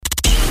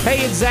Hey,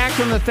 it's Zach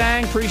from The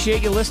Thang.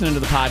 Appreciate you listening to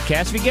the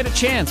podcast. If you get a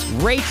chance,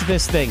 rate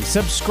this thing,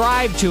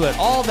 subscribe to it,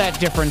 all that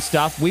different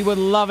stuff. We would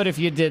love it if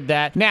you did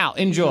that. Now,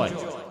 enjoy.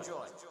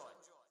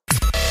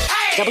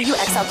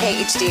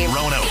 WXLK HD.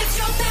 Rono. It's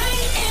your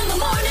thing in the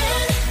morning.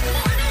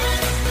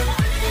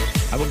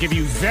 I will give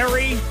you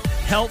very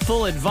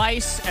helpful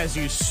advice as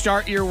you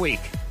start your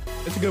week.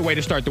 It's a good way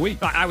to start the week.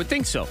 I would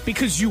think so,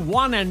 because you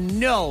want to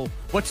know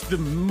what's the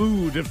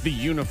mood of the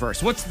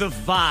universe. What's the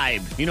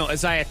vibe? You know,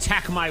 as I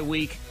attack my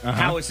week,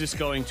 how is this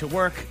going to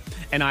work?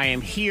 And I am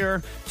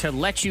here to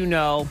let you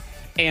know,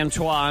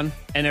 Antoine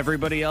and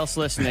everybody else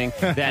listening,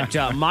 that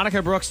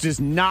Monica Brooks does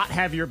not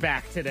have your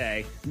back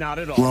today. Not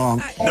at all.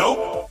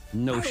 Wrong.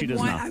 No, she does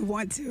not. I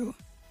want to.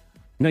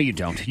 No, you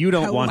don't. You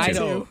don't want want to.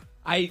 to.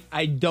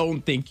 I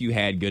don't think you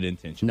had good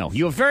intentions. No,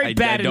 you have very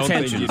bad I don't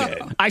think intentions. you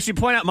did. I should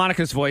point out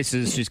Monica's voice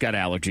is she's got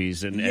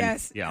allergies. And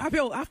Yes. yeah.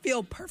 I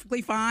feel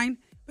perfectly fine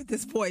with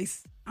this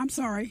voice. I'm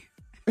sorry.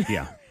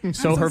 Yeah. So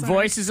so her sorry.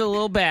 voice is a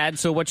little bad.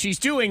 So what she's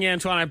doing,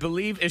 Antoine, I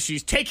believe, is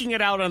she's taking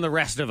it out on the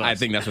rest of us. I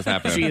think that's what's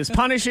happening. She is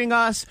punishing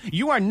us.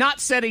 You are not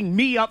setting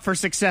me up for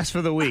success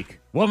for the week,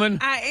 woman.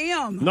 I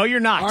am. No, you're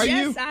not. Are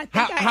Yes, you? I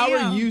think how I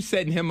am. are you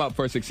setting him up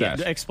for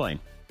success? Explain.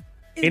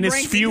 It In as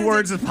brings- few because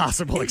words it- as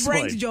possible, It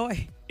explain. brings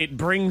joy. It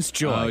brings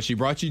joy. Oh, she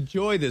brought you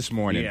joy this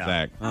morning, Yeah.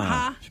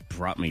 Zach. She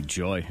brought me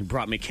joy. You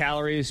brought me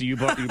calories. You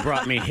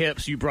brought me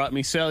hips. You brought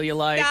me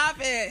cellulite. Stop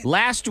it.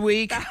 Last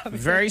week, Stop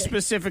very it.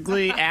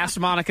 specifically, asked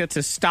Monica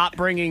to stop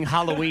bringing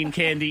Halloween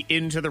candy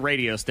into the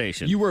radio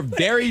station. You were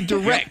very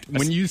direct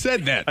when you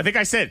said that. I think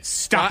I said,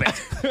 stop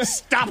it.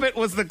 Stop it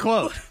was the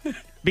quote.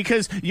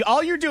 Because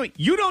all you're doing,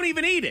 you don't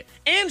even eat it.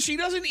 And she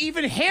doesn't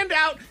even hand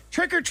out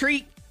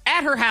trick-or-treat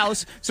at her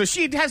house, so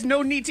she has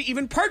no need to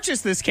even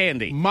purchase this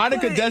candy.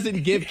 Monica But-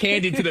 doesn't give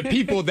candy to the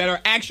people that are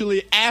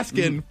actually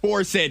asking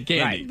for said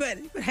candy.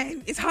 Right. But hey,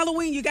 it's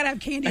Halloween. You got to have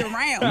candy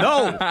around.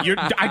 No,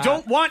 I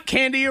don't want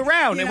candy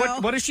around. You And know?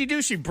 what does she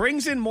do? She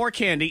brings in more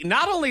candy.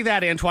 Not only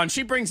that, Antoine,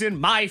 she brings in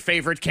my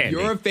favorite candy.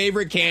 Your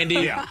favorite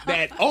candy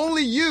that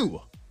only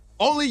you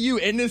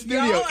in this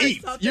studio Y'all are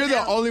eats. something You're the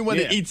else. only one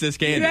that Yeah. eats this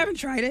You candy. haven't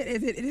tried it.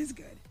 It is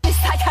good.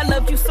 It's like I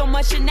love you so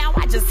much and now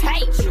I just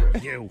hate you.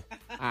 You.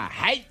 I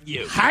hate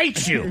you.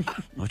 Hate you.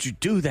 Why'd you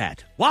do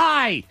that?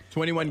 Why?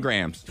 21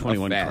 grams.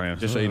 21 of fat,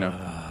 grams. Just so you know.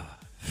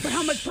 But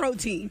how much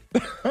protein?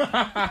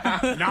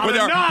 Not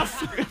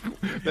enough.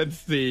 Let's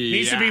see.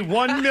 Needs to be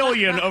 1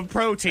 million of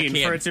protein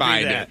Can't for it to be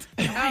find that.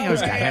 it. I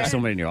always gotta have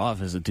somebody in your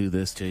office that do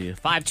this to you.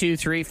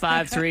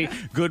 52353.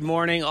 Good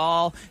morning,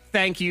 all.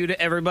 Thank you to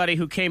everybody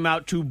who came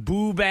out to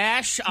Boo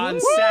Bash on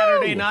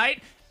Saturday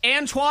night.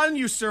 Antoine,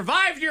 you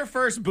survived your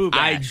first Boo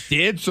I Bash.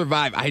 did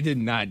survive. I did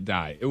not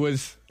die. It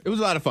was a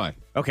lot of fun.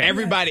 Okay.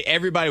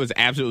 Everybody was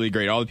absolutely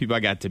great. All the people I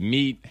got to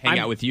meet, hang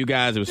out with you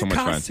guys. It was so much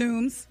fun.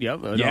 Costumes. Yep.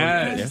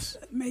 Yes.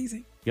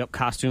 Amazing. Yep,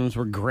 costumes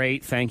were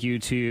great. Thank you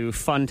to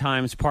Fun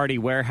Times Party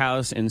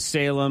Warehouse in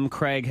Salem.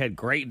 Craig had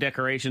great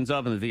decorations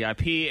up in the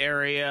VIP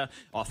area.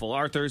 Awful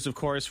Arthur's, of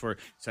course, for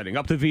setting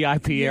up the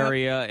VIP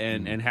area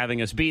and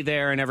having us be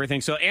there and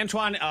everything. So,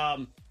 Antoine,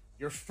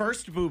 your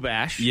first Boo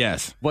Bash.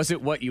 Yes. Was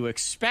it what you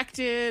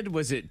expected?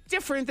 Was it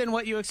different than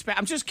what you expect?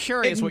 I'm just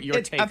curious what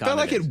your take on it is. I felt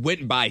like it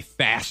went by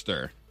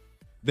faster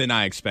than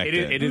I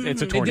expected.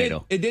 It's a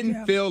tornado. It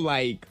didn't feel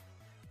like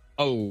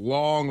a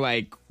long,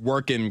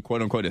 working,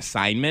 quote unquote,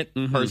 assignment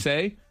per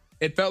se.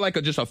 It felt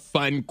like just a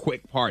fun,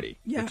 quick party.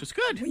 Yeah. Which is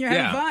good. When you're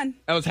having fun.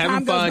 I was having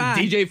time goes fun.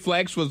 by. DJ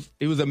Flex was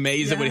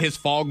amazing Yeah. with his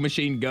fog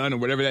machine gun or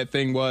whatever that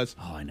thing was.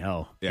 Oh, I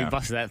know. Yeah. He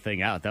busted that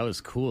thing out. That was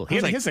cool. He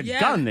was like, has a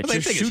yeah. gun that I was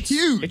like, just that thing is shoots.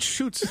 huge. It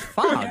shoots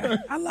fog.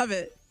 I love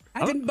it.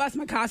 I didn't bust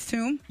my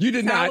costume. You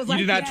did So I not. was You like,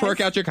 did not yes. twerk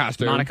out your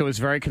costume. Monica was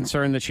very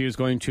concerned that she was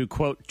going to,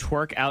 quote,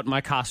 twerk out my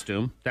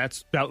costume.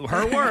 That's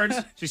her words.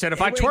 She said,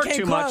 if I It twerk came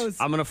too close. much,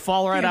 I'm going to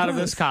fall right Came out of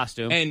close. this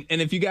costume. And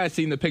if you guys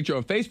seen the picture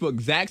on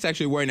Facebook, Zach's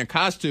actually wearing a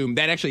costume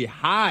that actually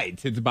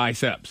hides his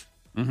biceps.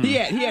 He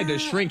had to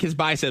shrink his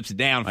biceps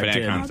down for I that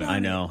did. concept. I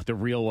know. The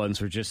real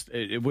ones were just,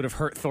 it would have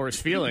hurt Thor's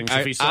feelings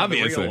if he saw the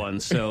Obviously. real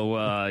ones.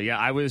 So,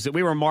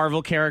 we were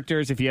Marvel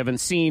characters, if you haven't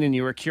seen and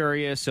you were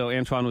curious. So,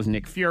 Antoine was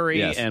Nick Fury,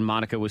 Yes. and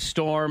Monica was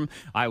Storm.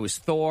 I was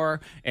Thor,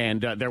 and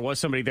there was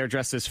somebody there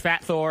dressed as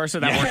Fat Thor, so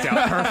that worked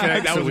out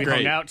perfect. That so was we great.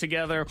 hung out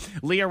together.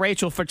 Leah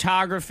Rachel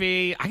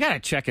Photography. I got to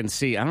check and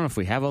see. I don't know if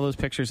we have all those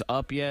pictures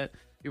up yet.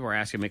 People were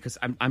asking me because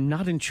I'm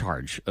not in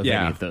charge of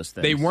any of those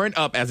things. They weren't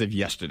up as of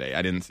yesterday.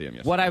 I didn't see them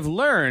yesterday. What I've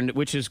learned,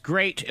 which is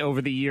great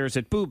over the years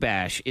at Boo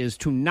Bash, is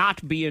to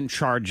not be in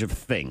charge of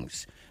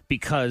things.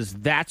 Because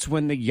that's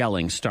when the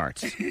yelling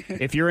starts.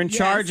 If you're in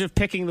charge of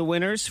picking the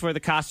winners for the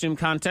costume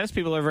contest,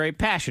 people are very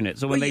passionate.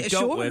 So when Well, they yeah,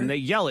 don't sure. win, they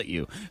yell at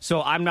you.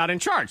 So I'm not in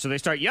charge. So they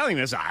start yelling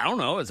this. I don't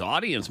know. It's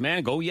audience,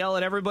 man. Go yell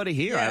at everybody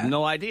here. I have Yeah.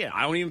 no idea.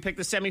 I don't even pick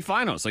the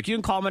semifinals. Like, you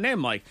can call my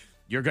name. Like,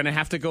 you're going to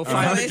have to go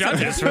find Oh, the it's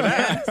judges okay. for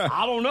that.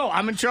 I don't know.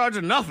 I'm in charge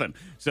of nothing.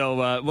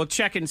 So we'll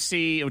check and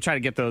see. We'll try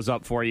to get those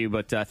up for you.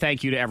 But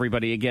thank you to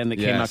everybody again that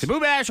came Yes. out to Boo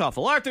Bash,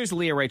 Awful Arthur's,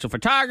 Leah Rachel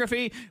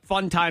Photography,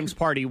 Fun Times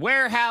Party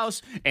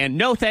Warehouse, and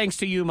no thanks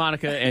to you,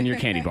 Monica, and your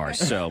candy bars.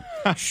 So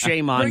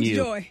shame on Brings you.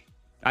 joy.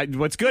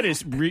 What's good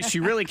is she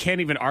really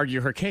can't even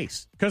argue her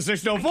case because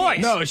there's no voice.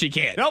 No, she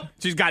can't. Nope.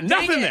 She's got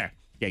nothing it. there.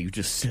 Yeah, you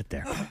just sit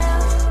there.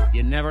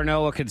 You never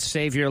know what could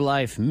save your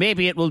life.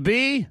 Maybe it will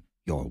be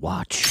your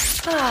watch.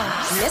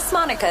 Miss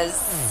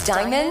Monica's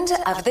Diamond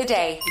of the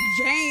Day.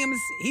 James,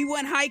 he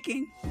went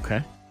hiking.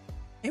 Okay.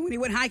 And when he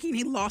went hiking,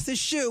 he lost his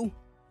shoe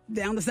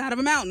down the side of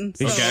a mountain.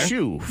 His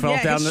shoe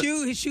fell down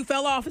his shoe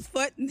fell off his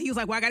foot, and he was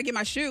like, well, I got to get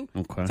my shoe.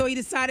 Okay. So he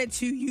decided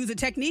to use a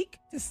technique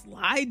to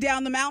slide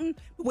down the mountain.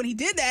 But when he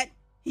did that,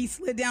 he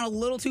slid down a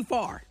little too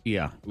far.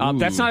 Yeah.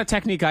 That's not a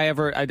technique I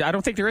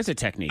don't think there is a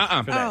technique for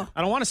that. Oh.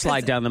 I don't want to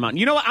slide down the mountain.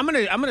 You know what? I'm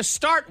gonna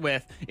start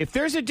with, if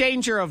there's a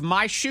danger of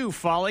my shoe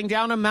falling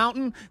down a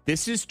mountain,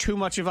 this is too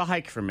much of a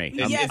hike for me.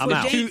 Yes, I'm but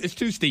out. James- It's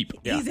too steep.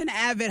 He's an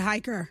avid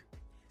hiker.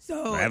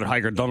 So Avid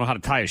hiker don't know how to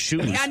tie his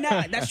shoes. I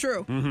know, that's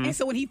true. Mm-hmm. And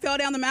so when he fell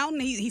down the mountain,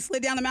 he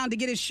slid down the mountain to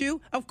get his shoe.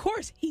 Of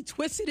course, he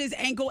twisted his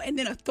ankle, and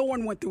then a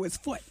thorn went through his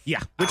foot. Yeah,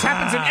 which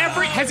happens in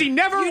every. Has he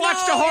never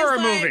watched a horror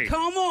it's like, movie?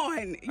 Come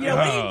on. You know,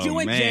 what are you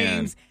doing, man.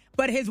 James?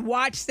 But his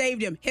watch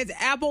saved him. His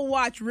Apple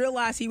Watch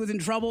realized he was in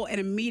trouble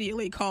and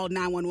immediately called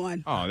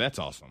 911. Oh, that's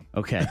awesome.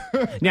 Okay.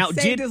 Now,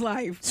 Saved his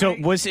life. So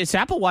right? was its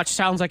Apple Watch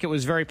sounds like it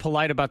was very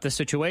polite about the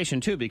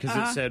situation too, because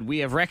it said we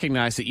have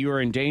recognized that you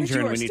are in danger you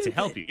and are we need to stupid.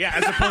 help you. Yeah,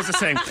 as opposed to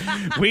saying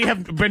we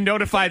have been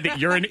notified that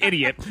you're an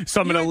idiot, so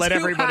I'm going to You're let too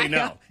everybody high know.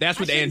 up. That's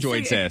what I shouldn't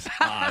Android see it. says.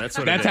 That's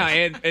what. That's it how.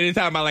 is.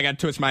 Anytime I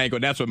twist my ankle,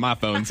 that's what my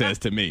phone says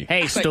to me.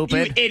 Hey, It's like,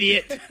 stupid. you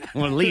idiot! I'm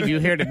going to leave you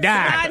here to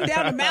die. Sliding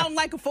down the mountain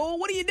like a fool.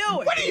 What are you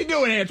doing? What are you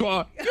doing, Antoine?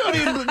 You don't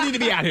even need to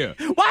be out here.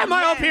 Why am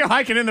I up here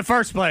hiking in the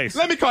first place?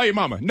 Let me call your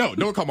mama. No,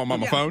 don't call my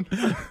mama phone.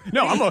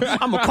 No, I'm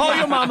gonna call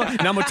your mama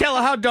and I'm gonna tell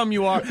her how dumb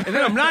you are, and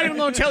then I'm not even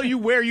gonna tell you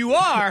where you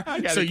are,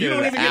 so you get don't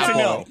an even get to apple.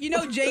 know. You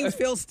know, James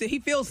feels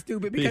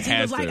stupid because he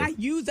has was like, to. I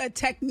used a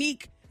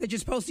technique that you're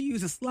supposed to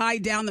use to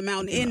slide down the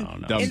mountain in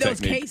Dumb those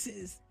technique.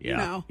 cases. Yeah, You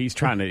know, he's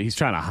trying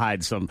to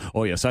hide some.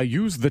 Oh yes, I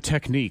used the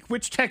technique.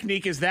 Which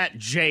technique is that,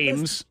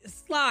 James?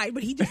 slide,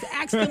 but he just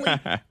accidentally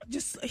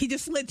he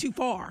just slid too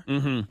far.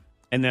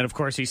 And then of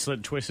course he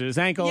twisted his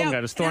ankle and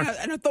got his thorn.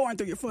 and a thorn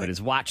through your foot. But his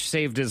watch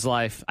saved his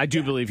life. I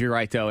do believe you're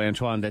right, though,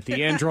 Antoine, that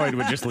the Android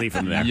would just leave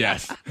him there.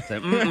 Yes. Say,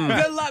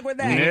 Good luck with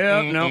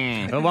that. No.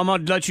 What I'm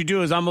going to let you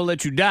do is I'm going to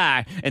let you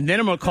die, and then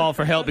I'm going to call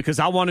for help because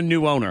I want a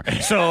new owner.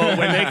 So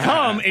when they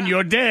come and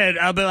you're dead,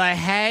 I'll be like,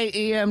 hey,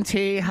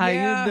 EMT, how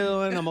Yeah. you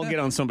doing? I'm going to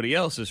get on somebody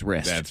else's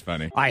wrist. That's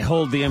funny. I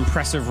hold the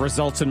impressive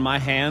results in my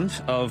hand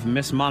of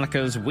Miss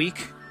Monica's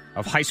week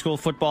of high school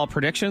football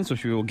predictions,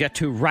 which we will get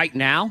to right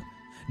now.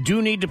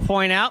 Do need to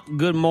point out,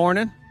 good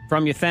morning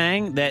from your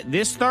thing, that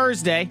this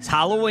Thursday is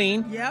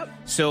Halloween. Yep.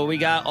 So we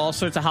got all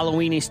sorts of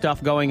Halloween-y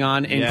stuff going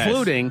on, Yes.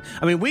 including,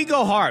 we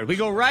go hard. We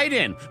go right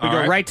in. We All go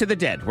right. right to the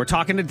dead. We're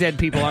talking to dead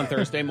people on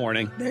Thursday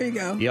morning. There you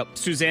go. Yep.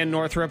 Suzanne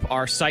Northrup,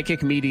 our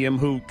psychic medium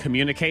who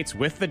communicates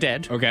with the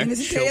dead. Okay. And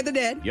this is Day of the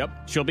Dead.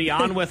 Yep. She'll be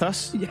on with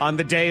us on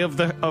the day of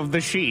the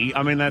she.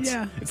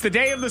 Yeah. It's the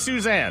day of the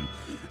Suzanne.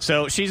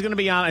 So she's going to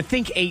be on, I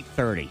think,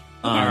 8:30.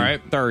 All right.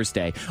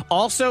 Thursday.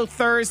 Also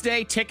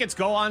Thursday, tickets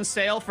go on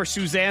sale for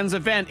Suzanne's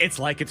event. It's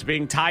like it's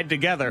being tied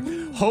together.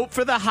 Hope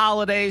for the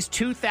Holidays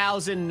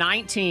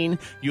 2019.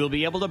 You'll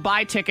be able to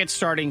buy tickets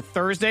starting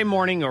Thursday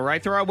morning. Go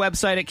right through our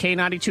website at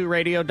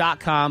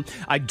K92radio.com.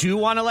 I do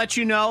want to let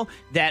you know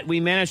that we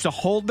managed to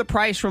hold the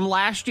price from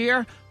last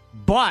year,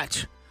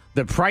 but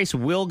the price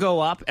will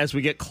go up as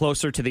we get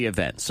closer to the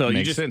event. So you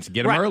Makes just sense.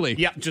 Get 'em early.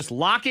 Yep, just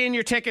lock in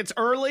your tickets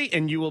early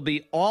and you will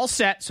be all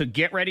set. So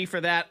get ready for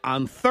that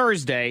on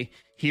Thursday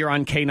here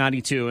on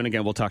K92. And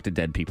again, we'll talk to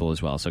dead people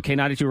as well. So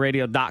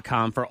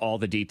K92radio.com for all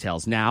the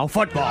details. Now,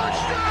 football.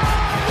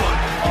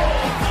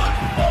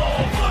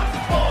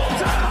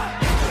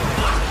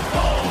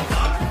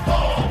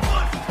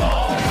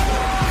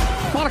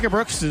 Monica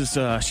Brooks is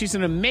she's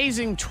an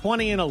amazing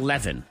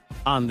 20-11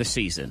 on the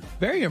season.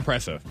 Very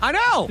impressive. I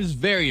know. This is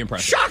very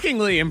impressive.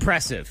 Shockingly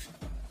impressive.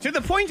 To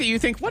the point that you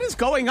think, what is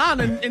going on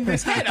in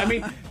this head? I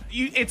mean,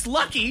 it's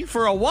lucky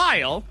for a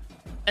while,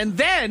 and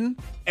then...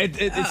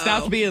 It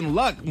stops being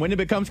luck. When it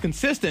becomes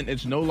consistent,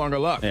 it's no longer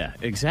luck. Yeah,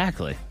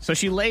 exactly. So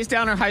she lays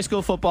down her high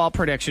school football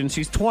prediction.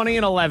 She's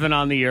 20-11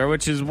 on the year,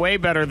 which is way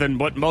better than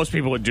what most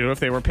people would do if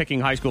they were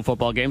picking high school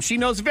football games. She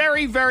knows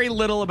very, very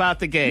little about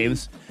the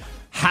games.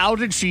 How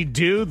did she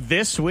do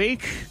this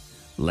week?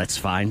 Let's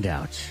find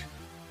out.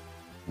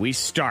 We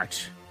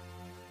start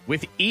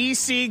with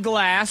EC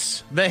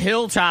Glass, the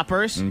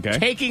Hilltoppers, Okay.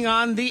 taking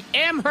on the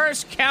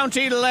Amherst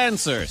County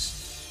Lancers.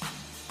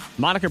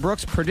 Monica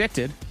Brooks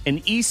predicted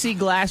an EC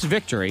Glass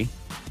victory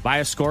by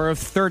a score of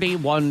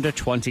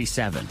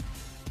 31-27.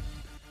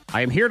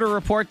 I am here to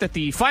report that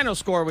the final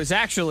score was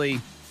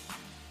actually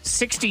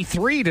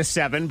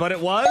 63-7, but it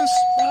was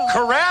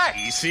correct.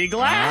 EC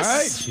Glass. All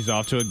right. She's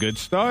off to a good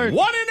start.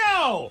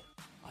 1-0.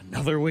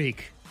 Another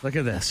week. Look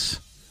at this.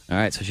 All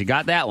right, so she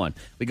got that one.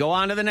 We go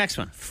on to the next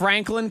one.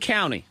 Franklin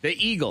County, the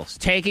Eagles,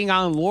 taking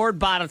on Lord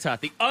Botetourt,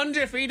 the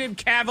undefeated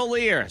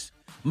Cavaliers.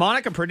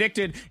 Monica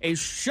predicted a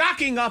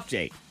shocking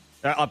upset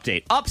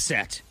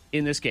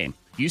in this game.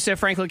 You said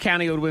Franklin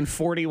County would win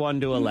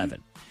 41-11.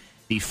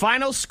 The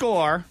final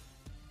score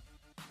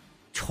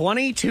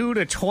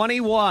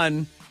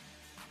 22-21.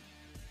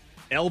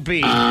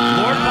 LB.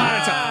 Lord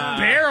Bonnettop.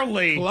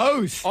 Barely.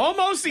 Close.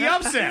 Almost the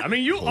upset. I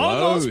mean, you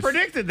almost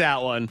predicted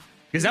that one.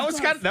 Because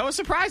that was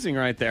surprising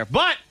right there.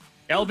 But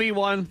LB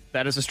won.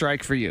 That is a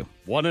strike for you.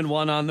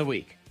 1-1 on the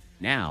week.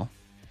 Now,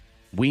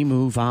 we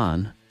move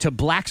on to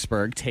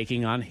Blacksburg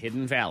taking on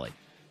Hidden Valley.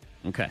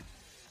 Okay.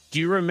 Do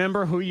you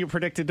remember who you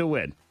predicted to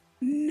win?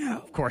 No.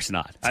 Of course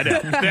not. I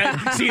know.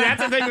 See,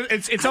 that's the thing.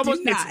 It's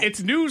almost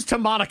it's news to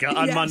Monica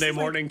on Monday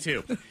morning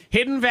too.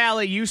 Hidden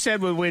Valley, you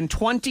said would win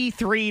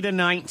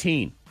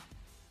 23-19.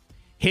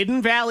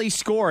 Hidden Valley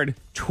scored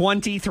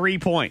 23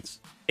 points.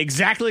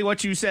 Exactly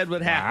what you said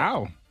would happen.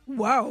 Wow.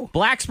 Whoa.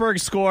 Blacksburg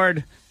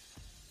scored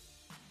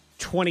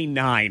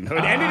 29. It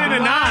ended in a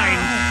 9.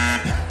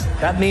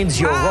 That means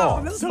you're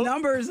wrong. Those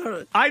numbers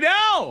are. I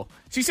know.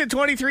 She said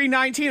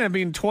 23-19. I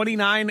mean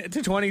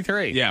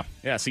 29-23. Yeah.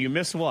 Yeah, so you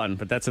missed one,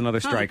 but that's another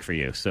strike for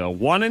you. So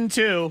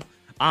 1-2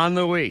 on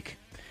the week.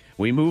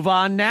 We move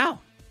on now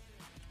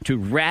to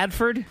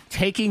Radford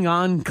taking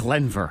on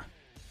Glenver.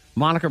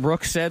 Monica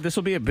Brooks said this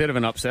will be a bit of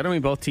an upset. I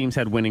mean, both teams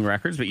had winning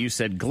records, but you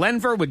said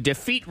Glenver would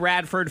defeat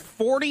Radford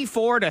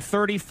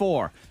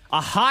 44-34.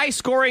 A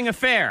high-scoring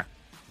affair.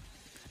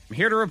 I'm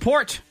here to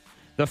report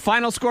the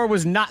final score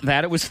was not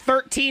that. It was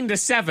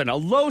 13-7, a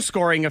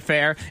low-scoring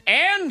affair,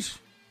 and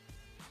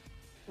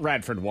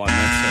Radford won.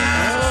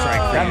 That's a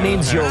strike for That you.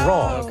 means you're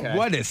wrong. Okay.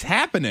 What is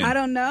happening? I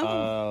don't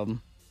know.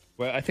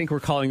 Well, I think we're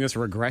calling this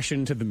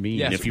regression to the mean.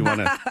 Yes. If you want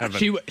to have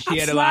She a...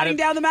 had a lot Sliding of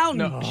down the mountain.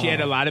 No, she had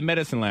a lot of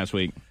medicine last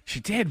week. She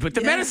did, but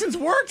the medicine's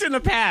worked in the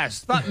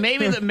past. Thought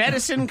maybe the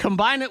medicine,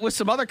 combine it with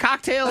some other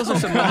cocktails or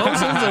some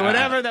mimosas or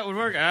whatever, that would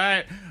work. All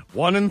right,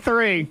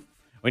 1-3.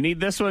 We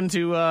need this one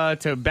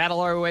to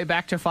battle our way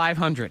back to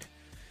 500.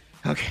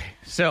 Okay,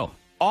 so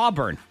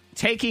Auburn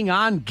taking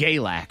on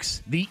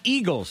Galax. The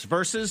Eagles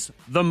versus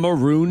the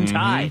Maroon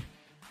Tide.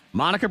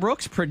 Monica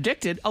Brooks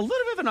predicted a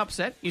little bit of an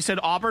upset. You said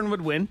Auburn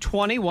would win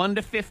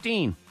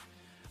 21-15.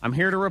 I'm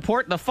here to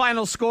report the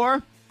final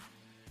score.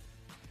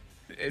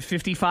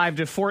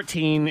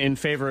 55-14 in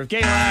favor of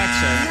Galax.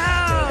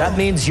 That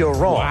means you're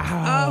wrong.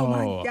 Oh,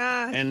 my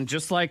God. And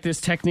just like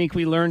this technique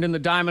we learned in the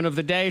Diamond of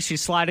the Day,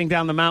 she's sliding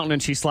down the mountain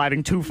and she's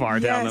sliding too far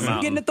down the I'm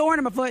mountain. getting a thorn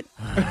in my foot.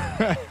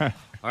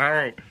 All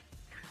right.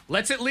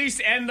 Let's at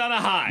least end on a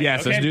high.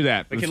 Yes, let's do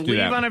that. We Let's can do leave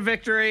that. on a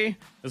victory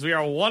as we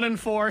are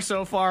 1-4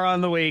 so far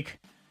on the week.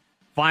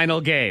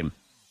 Final game.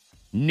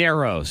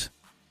 Narrows.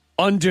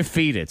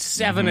 Undefeated.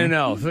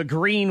 7-0. The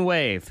Green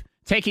Wave.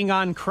 Taking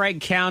on Craig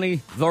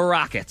County, the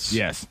Rockets.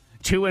 Yes.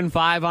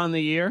 2-5 on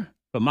the year.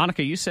 But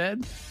Monica, you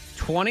said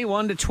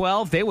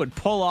 21-12. They would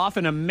pull off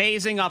an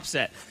amazing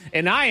upset.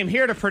 And I am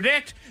here to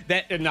predict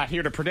that, not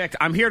here to predict,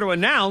 I'm here to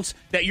announce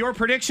that your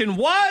prediction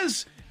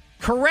was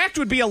correct.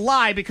 Would be a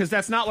lie because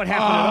that's not what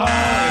happened at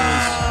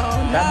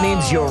all. That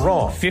means you're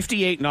wrong.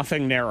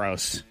 58-0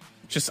 Narrows.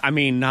 Just, I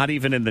mean, not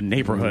even in the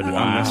neighborhood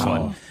on this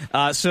one.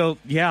 So,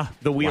 yeah,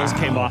 the wheels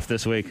came off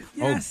this week.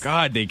 Yes. Oh,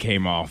 God, they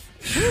came off.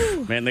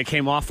 Man, they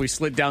came off. We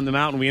slid down the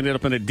mountain. We ended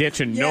up in a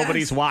ditch, and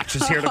nobody's watch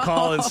is here to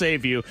call and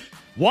save you.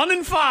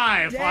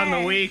 1-5 on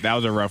the week. That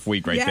was a rough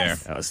week right there.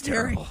 That was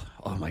terrible.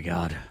 Oh, my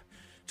God.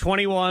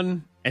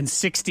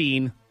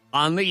 21-16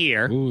 on the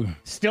year. Ooh.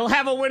 Still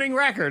have a winning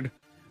record,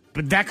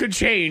 but that could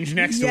change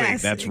next week.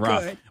 Yes, That's it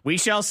rough. could. We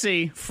shall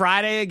see.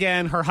 Friday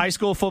again, her high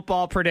school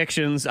football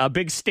predictions. A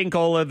big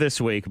stinkola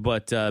this week,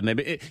 but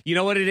maybe you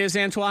know what it is,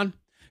 Antoine?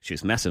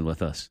 She's messing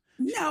with us.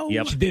 No.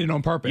 Yep. She did it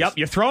on purpose. Yep,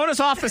 you're throwing us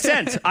off the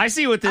scent. I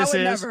see what this I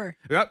would is. never.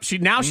 Yep,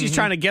 she's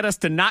trying to get us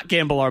to not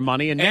gamble our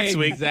money, and next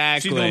week she's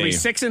going to be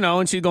 6-0,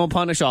 and she's going to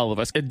punish all of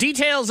us.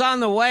 Details on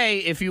the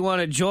way if you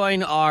want to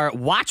join our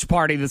watch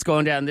party that's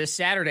going down this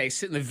Saturday.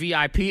 Sit in the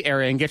VIP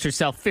area and get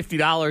yourself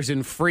 $50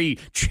 in free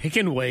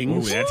chicken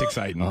wings. Ooh, that's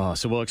exciting. Oh,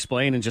 so we'll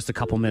explain in just a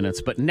couple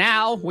minutes. But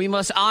now we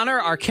must honor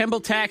our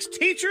Kemble Tax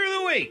Teacher of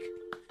the Week.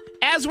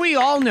 As we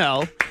all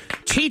know,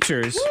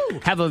 teachers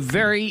have a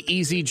very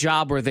easy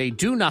job where they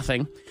do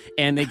nothing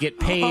and they get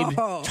paid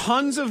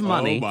tons of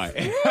money. Oh, my.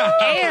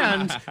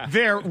 And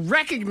they're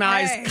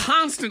recognized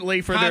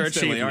constantly for their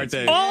Constantly, achievements.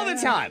 aren't they? All the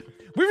time.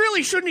 We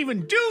really shouldn't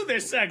even do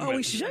this segment. Oh,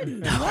 we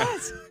shouldn't.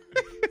 What?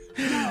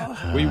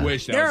 We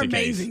wish that They're was the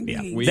amazing. case.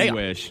 These. We They-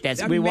 wish.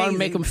 That's, we want to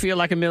make them feel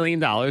like $1 million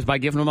by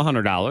giving them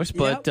 $100.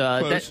 But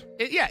Close.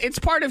 it's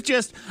part of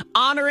just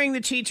honoring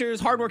the teachers,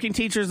 hardworking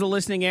teachers, the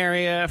listening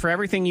area for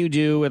everything you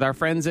do with our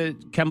friends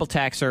at Kemble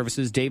Tax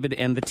Services, David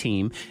and the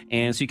team.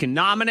 And so you can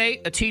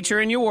nominate a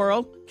teacher in your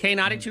world,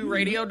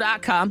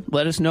 K92radio.com.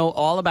 Let us know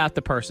all about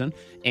the person.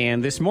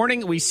 And this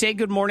morning we say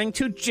good morning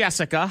to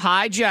Jessica.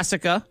 Hi,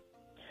 Jessica.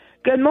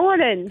 Good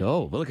morning.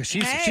 Oh, look,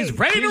 she's Hey.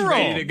 ready to roll.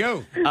 Ready to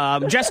go.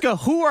 Jessica,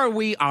 who are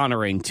we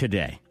honoring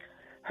today?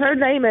 Her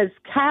name is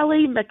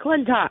Kylie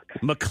McClintock.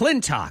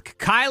 McClintock.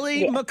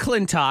 Kylie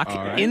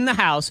McClintock in the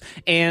house.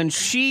 And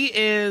she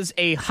is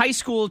a high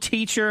school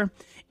teacher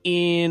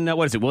in,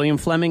 what is it, William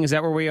Fleming? Is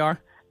that where we are?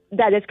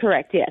 That is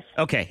correct, yes.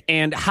 Okay.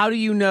 And how do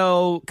you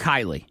know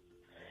Kylie?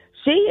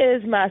 She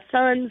is my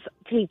son's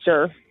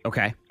teacher.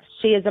 Okay.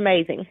 She is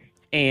amazing.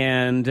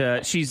 And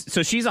she's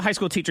a high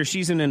school teacher.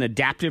 She's in an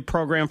adaptive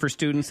program for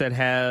students that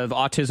have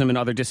autism and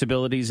other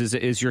disabilities.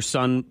 Is your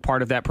son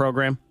part of that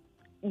program?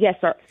 Yes,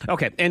 sir.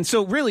 Okay. And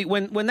so really,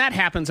 when that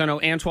happens, I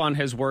know Antoine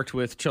has worked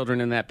with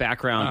children in that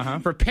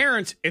background. For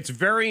parents, it's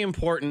very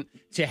important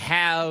to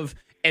have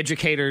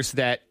educators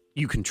that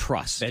you can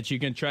trust. That you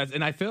can trust.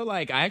 And I feel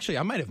like I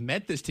might have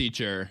met this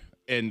teacher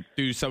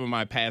through some of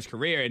my past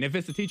career. And if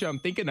it's the teacher I'm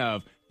thinking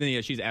of, then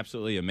yeah, she's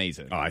absolutely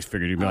amazing. Oh, I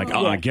figured you'd be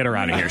like, get her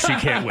out of here. She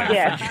can't win.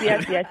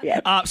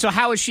 Yes. So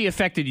how has she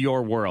affected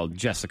your world,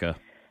 Jessica?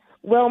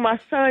 Well, my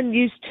son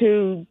used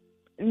to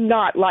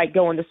not like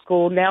going to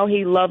school. Now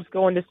he loves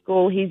going to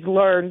school. He's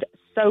learned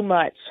so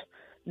much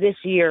this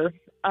year.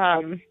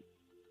 He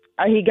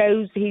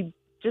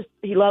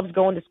loves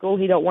going to school.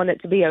 He don't want it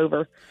to be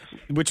over.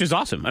 Which is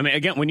awesome. I mean,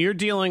 again, when you're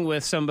dealing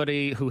with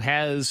somebody who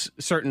has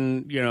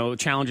certain,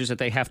 challenges that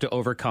they have to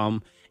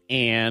overcome,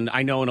 and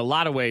I know in a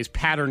lot of ways,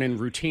 pattern and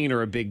routine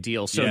are a big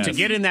deal. So to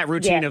get in that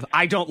routine of,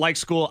 I don't like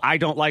school, I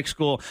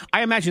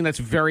imagine that's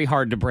very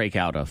hard to break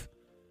out of.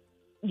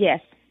 Yes,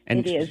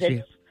 and it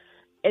is.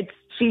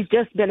 She's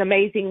just been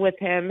amazing with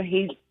him.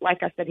 He's,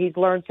 like I said, he's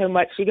learned so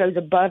much. She goes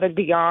above and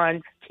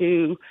beyond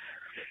to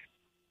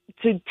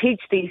teach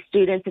these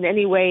students in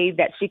any way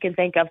that she can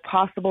think of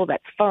possible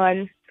that's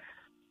fun.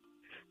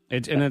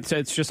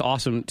 It's just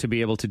awesome to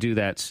be able to do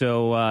that.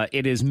 So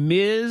it is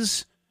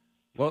Ms.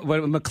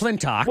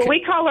 McClintock. Well,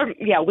 we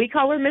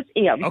call her Miss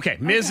M. Okay,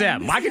 Ms.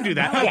 M. I can do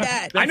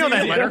that. I know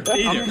that letter.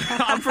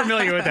 I'm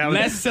familiar with that.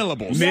 Less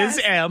syllables.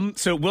 Ms. M.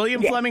 So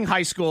William Fleming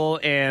High School,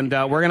 and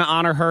we're going to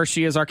honor her.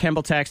 She is our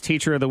Kemble Tax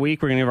Teacher of the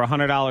Week. We're going to give her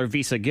a $100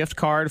 Visa gift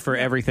card for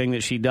everything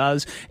that she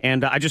does.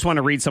 And I just want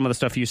to read some of the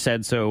stuff you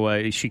said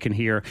so she can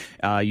hear.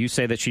 You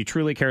say that she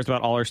truly cares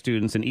about all her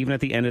students, and even at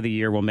the end of the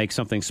year, will make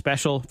something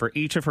special for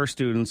each of her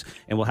students,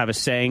 and will have a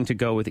saying to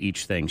go with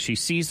each thing. She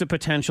sees the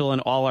potential in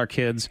all our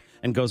kids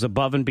and goes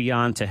above and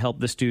beyond to help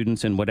the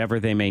students in whatever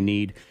they may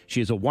need.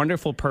 She is a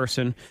wonderful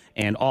person,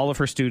 and all of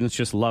her students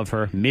just love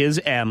her. Ms.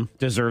 M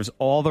deserves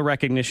all the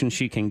recognition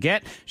she can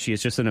get. She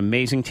is just an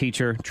amazing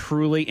teacher,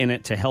 truly in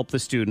it to help the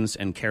students,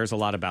 and cares a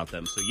lot about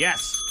them. So,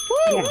 yes,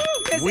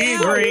 we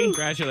agree.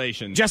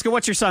 Congratulations. Jessica,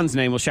 what's your son's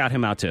name? We'll shout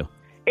him out, too.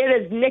 It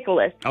is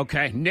Nicholas.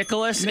 Okay,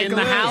 Nicholas in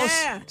the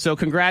house. Yeah. So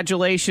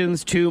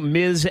congratulations to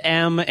Ms.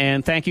 M,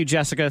 and thank you,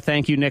 Jessica.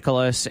 Thank you,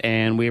 Nicholas.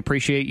 And we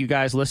appreciate you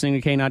guys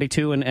listening to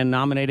K92 and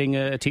nominating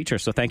a teacher.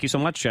 So thank you so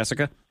much,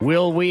 Jessica.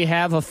 Will we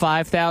have a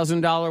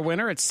 $5,000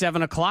 winner at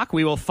 7 o'clock?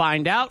 We will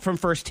find out from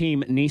First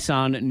Team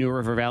Nissan New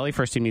River Valley,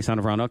 First Team Nissan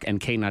of Roanoke, and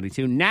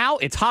K92. Now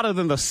it's hotter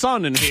than the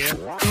sun in here.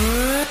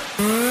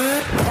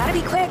 Gotta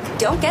be quick.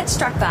 Don't get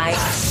struck by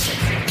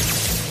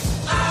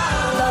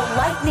the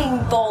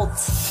lightning bolt.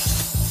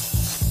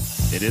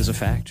 It is a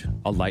fact.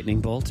 A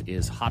lightning bolt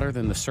is hotter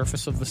than the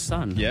surface of the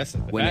sun. Yes,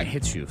 when it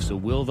hits you. So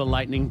will the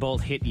lightning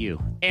bolt hit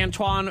you?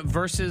 Antoine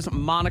versus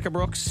Monica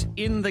Brooks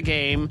in the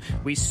game.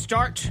 We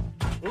start.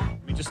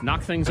 We just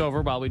knock things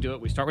over while we do it.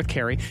 We start with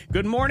Carrie.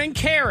 Good morning,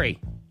 Carrie.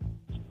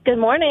 Good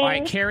morning. All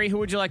right, Carrie, who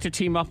would you like to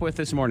team up with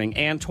this morning,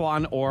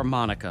 Antoine or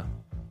Monica?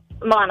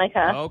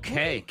 Monica.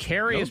 Okay,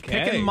 Carrie is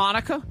picking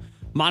Monica.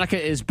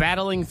 Monica is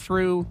battling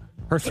through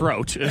her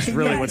throat is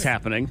really what's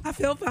happening. I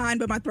feel fine,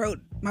 but my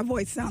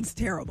voice sounds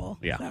terrible.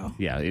 Yeah, so.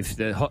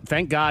 yeah.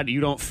 Thank God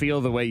you don't feel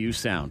the way you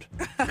sound.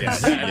 Man,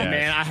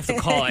 I have to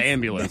call an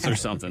ambulance or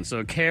something.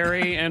 So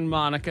Carrie and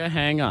Monica,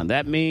 hang on.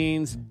 That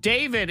means,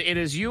 David, it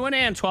is you and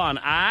Antoine.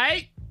 All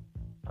right,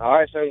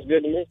 sounds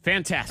good to me.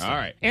 Fantastic. All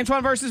right.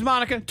 Antoine versus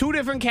Monica, 2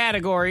 different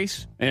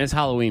categories. And it's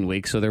Halloween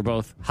week, so they're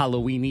both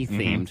Halloween-y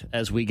themed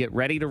as we get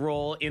ready to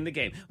roll in the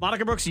game.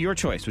 Monica Brooks, your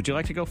choice. Would you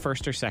like to go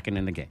first or second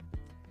in the game?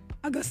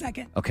 I'll go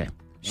second. Okay.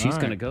 She's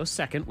going to go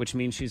second, which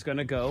means she's going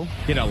to go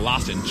get a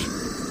lozenge.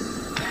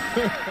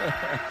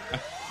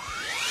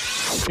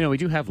 We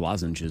do have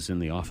lozenges in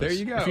the office. There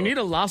you go. If you need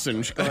a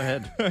lozenge, go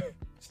ahead.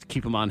 Just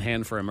keep them on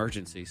hand for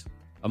emergencies,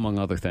 among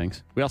other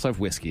things. We also have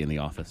whiskey in the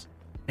office.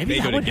 Maybe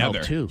that would help,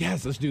 too.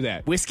 Yes, let's do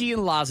that. Whiskey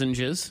and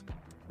lozenges.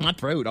 My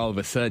throat all of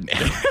a sudden.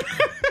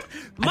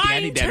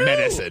 I need that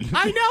medicine.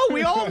 I know.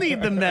 We all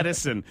need the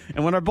medicine.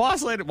 And when our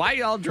boss later, why are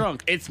you all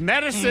drunk? It's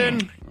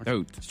medicine.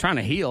 It's trying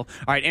to heal.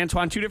 All right,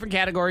 Antoine, 2 different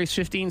categories,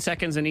 15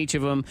 seconds in each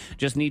of them.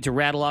 Just need to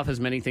rattle off as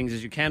many things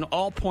as you can.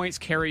 All points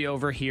carry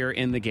over here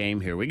in the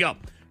game. Here we go.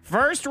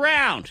 First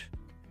round.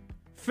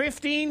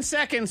 15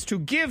 seconds to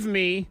give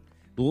me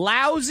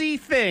lousy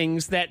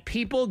things that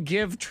people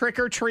give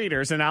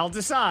trick-or-treaters, and I'll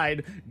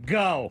decide.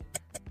 Go.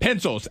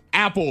 Pencils,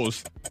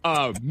 apples,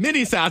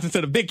 mini size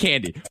instead of big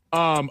candy,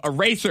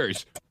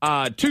 erasers,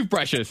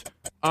 toothbrushes,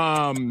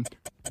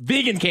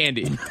 vegan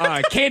candy,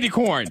 candy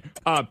corn,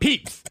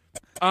 Peeps,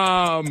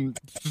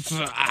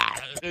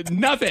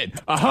 nothing,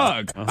 a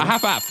hug, a high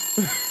five.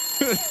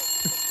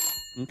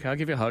 Okay, I'll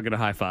give you a hug and a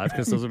high five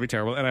because those would be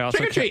terrible. And I also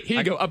trick or treat. Here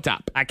you go, up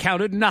top. I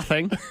counted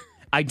nothing.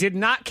 I did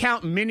not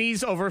count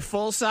minis over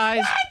full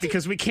size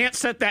because we can't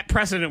set that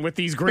precedent with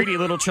these greedy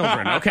little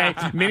children, okay?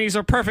 Minis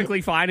are perfectly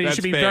fine, and you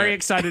should be very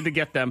excited to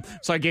get them.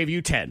 So I gave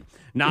you 10.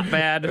 Not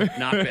bad,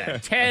 not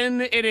bad.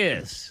 10 it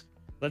is.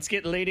 Let's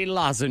get Lady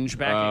Lozenge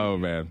back Oh,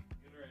 in. man.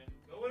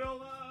 Going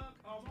over,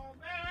 come on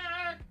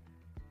back.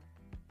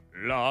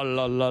 La,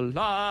 la, la,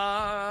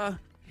 la.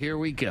 Here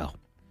we go.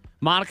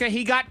 Monica,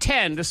 he got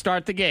 10 to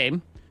start the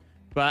game,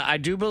 but I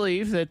do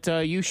believe that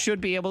you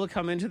should be able to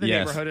come into the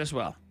Yes. neighborhood as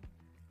well.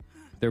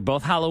 They're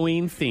both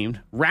Halloween themed.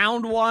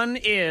 Round 1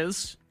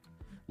 is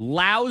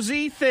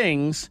lousy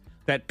things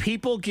that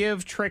people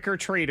give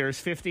trick-or-treaters.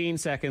 15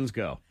 seconds,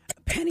 go.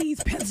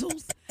 Pennies,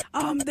 pencils.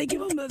 They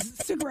give them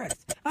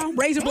cigarettes,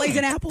 razor blades,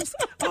 and apples.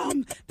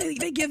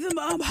 They give them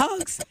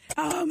hugs.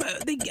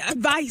 They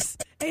advice,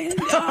 and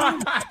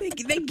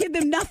they give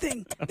them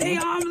nothing. They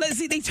let's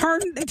see. They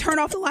turn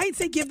off the lights.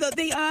 They give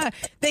they.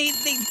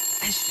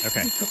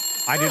 Okay.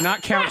 I did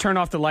not turn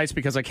off the lights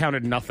because I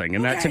counted nothing,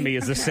 and that to me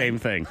is the same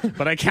thing.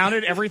 But I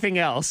counted everything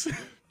else.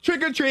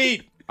 Trick or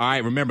treat. All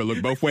right, remember,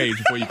 look both ways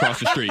before you cross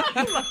the street.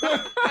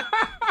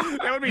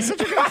 That would be such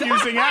a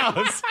confusing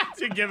house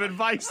to give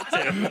advice to.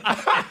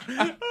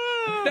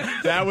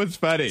 That was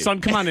funny. Son,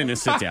 come on in and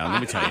sit down.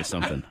 Let me tell you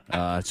something.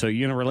 So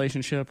you in a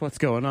relationship? What's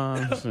going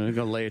on? So I'm going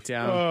to lay it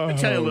down. Let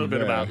me tell you a little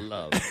bit about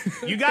love.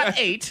 You got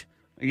 8.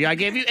 Yeah, I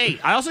gave you 8.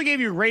 I also gave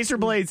you razor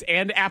blades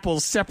and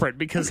apples separate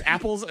because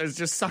apples is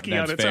just sucking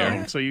That's on its fair.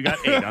 own. So you got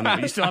 8 on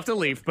that. You still have to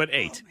leave, but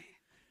 8.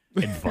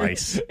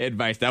 Advice.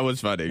 Advice. That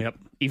was funny. Yep.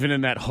 Even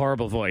in that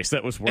horrible voice,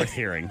 that was worth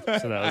hearing.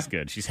 So that was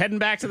good. She's heading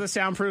back to the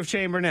soundproof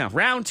chamber now.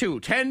 Round 2,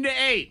 10 to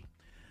 8.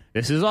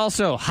 This is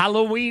also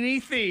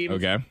Halloween-y themed.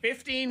 Okay.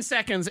 15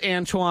 seconds,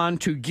 Antoine,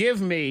 to give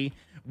me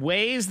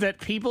ways that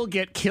people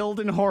get killed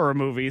in horror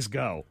movies.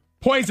 Go.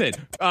 Poison.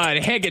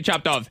 The head get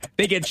chopped off.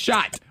 They get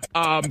shot.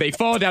 They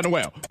fall down the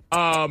well.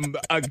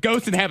 A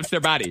ghost inhabits their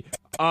body.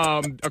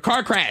 A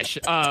car crash.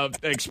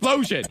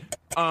 Explosion.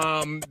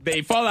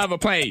 They fall out of a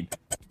plane.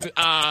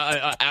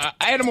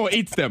 Animal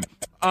eats them.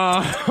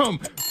 A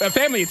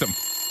family eats them.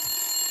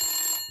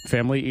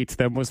 Family Eats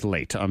Them was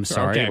late. I'm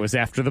sorry. Okay. It was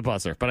after the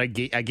buzzer. But I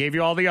gave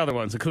you all the other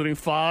ones, including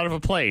fall out of a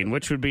plane,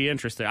 which would be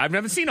interesting. I've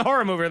never seen a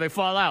horror movie where they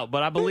fall out,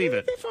 but I believe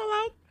it. They fall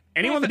out.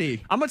 I'm Gravity.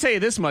 going to tell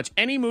you this much.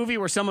 Any movie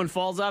where someone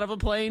falls out of a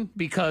plane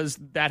because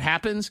that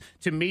happens,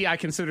 to me, I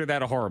consider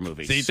that a horror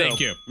movie. See,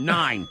 thank you.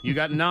 9. You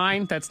got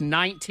 9. That's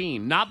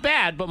 19. Not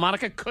bad, but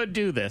Monica could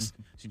do this.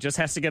 She just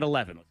has to get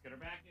 11. Let's get her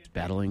back in.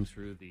 Battling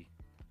through the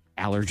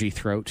allergy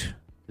throat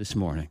this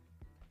morning.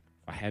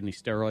 If I had any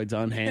steroids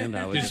on hand,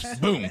 I would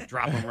just boom,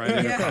 drop them right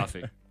in your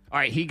coffee. All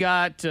right, he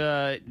got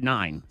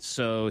 9.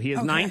 So he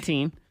has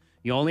 19.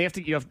 You have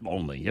to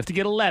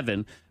get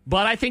 11,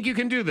 but I think you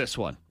can do this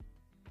one.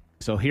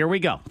 So here we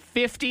go.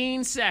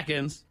 15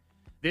 seconds.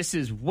 This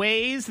is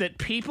ways that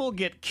people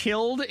get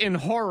killed in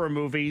horror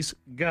movies.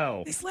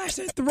 Go. They slash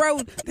their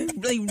throat.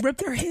 They rip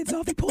their heads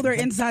off. They pull their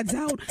insides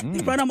out.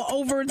 They run them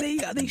over. They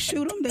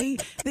shoot them.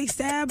 They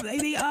stab.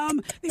 They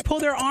pull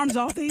their arms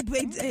off. They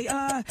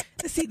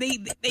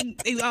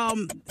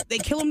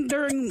kill them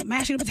during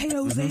mashing the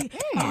potatoes.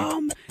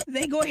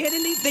 They go ahead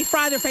and they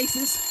fry their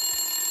faces.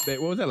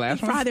 What was that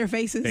last They one? fry their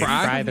faces. They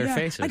fry their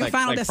faces. Like a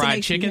Final like fried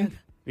Destination. chicken?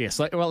 Yes,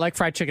 like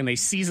fried chicken. They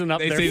season up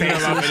They their season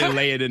faces. them up and then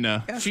lay it in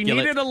a She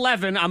skillet. needed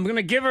 11. I'm going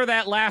to give her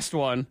that last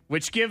one,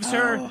 which gives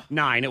her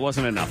 9. It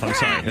wasn't enough. I'm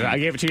sorry. I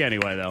gave it to you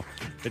anyway, though.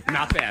 It's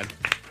not bad.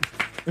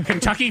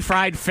 Kentucky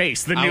Fried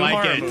Face, the I new like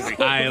horror it. movie.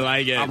 I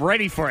like it. I'm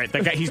ready for it.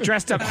 He's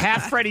dressed up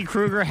half Freddy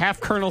Krueger, half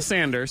Colonel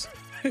Sanders.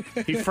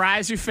 He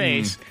fries your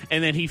face,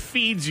 and then he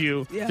feeds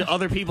you to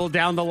other people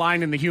down the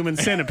line in the human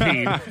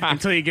centipede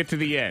until you get to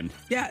the end.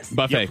 Yes.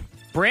 Buffet.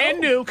 Brand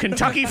new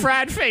Kentucky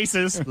Fried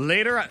Faces.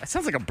 Later, it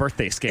sounds like a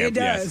birthday scam. It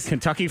does. Yes.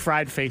 Kentucky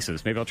Fried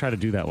Faces. Maybe I'll try to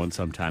do that one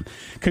sometime.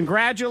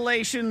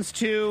 Congratulations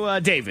to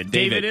David.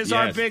 David is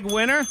our yes. big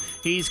winner.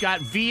 He's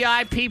got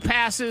VIP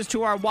passes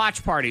to our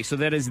watch party. So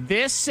that is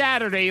this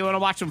Saturday. You want to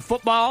watch some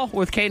football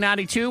with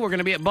K92? We're going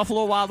to be at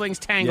Buffalo Wild Wings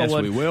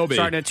Tanglewood. Yes, we will be.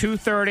 Starting at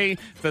 2:30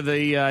 for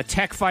the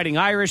Tech Fighting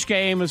Irish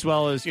game, as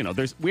well as,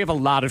 we have a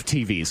lot of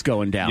TVs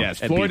going down.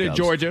 Yes, at Florida, B-Dubs.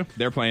 Georgia,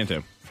 they're playing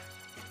too.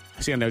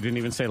 See, I know, didn't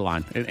even say the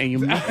line. And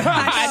you I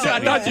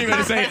thought you were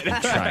going to say it.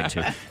 tried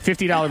to.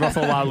 $50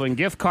 Buffalo Wild Wing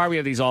gift card. We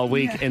have these all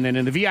week. And then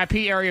in the VIP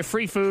area,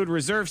 free food,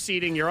 reserved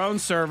seating, your own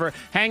server.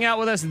 Hang out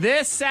with us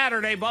this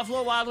Saturday,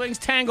 Buffalo Wild Wings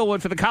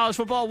Tanglewood for the college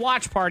football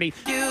watch party.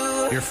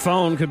 Your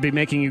phone could be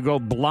making you go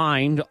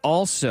blind.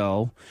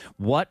 Also,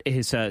 what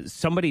is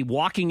somebody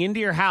walking into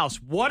your house?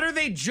 What are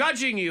they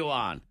judging you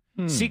on?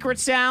 Secret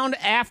sound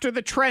after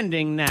the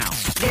trending now.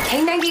 The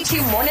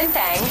K92 Morning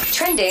Thang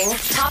trending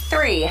top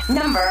 3.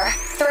 Number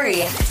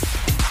 3.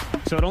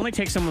 So it only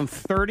takes someone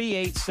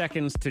 38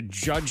 seconds to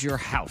judge your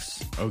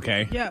house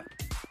Okay. Yeah.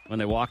 when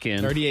they walk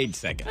in. 38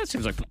 seconds. That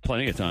seems like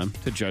plenty of time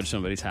to judge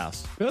somebody's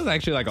house. Feels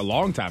actually like a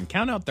long time.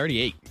 Count out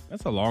 38.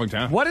 That's a long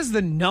time. What is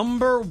the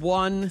number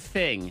one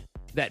thing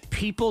that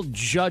people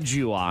judge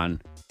you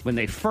on when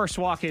they first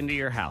walk into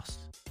your house?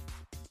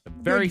 The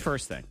very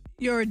first thing.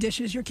 Your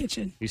dishes, your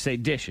kitchen. You say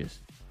dishes.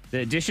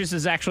 The dishes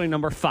is actually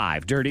number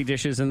 5. Dirty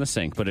dishes in the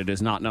sink, but it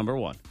is not number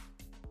 1.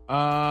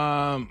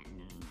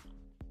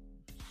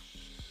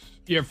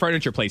 Your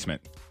furniture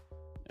placement.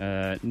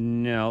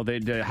 No,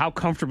 how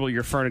comfortable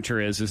your furniture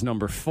is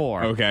number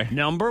 4. Okay.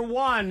 Number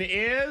 1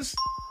 is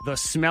the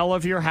smell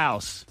of your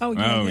house. Oh,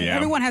 yeah. Oh, yeah.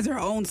 Everyone has their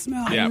own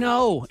smell. Yeah. I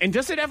know. And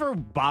does it ever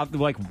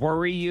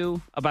worry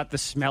you about the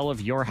smell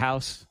of your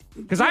house?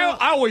 Because I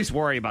always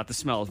worry about the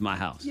smell of my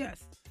house.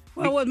 Yes.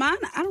 Well, with mine,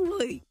 I'm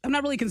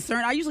not really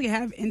concerned. I usually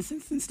have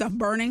incense and stuff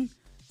burning.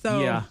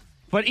 So Yeah.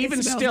 But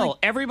even smells still, like-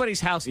 everybody's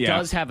house Yeah.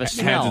 does have a It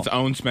smell. has its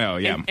own smell,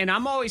 yeah. And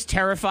I'm always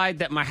terrified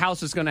that my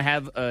house is going to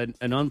have an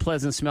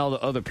unpleasant smell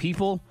to other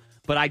people,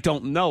 but I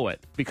don't know it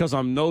because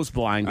I'm nose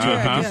blind to it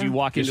Uh-huh. because you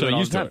walk You're into so it all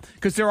used the to time. it.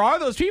 Because there are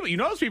those people,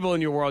 those people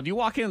in your world, you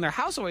walk in, their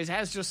house always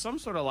has just some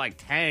sort of like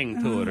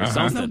tang to it or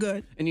something. So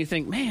good. And you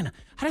think, man,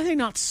 how do they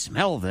not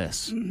smell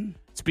this? Mm-hmm.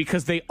 It's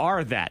because they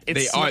are that.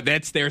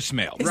 That's their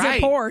smell. it's right.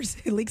 their pores.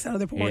 It leaks out of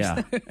their pores.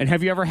 Yeah. And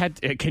have you ever had?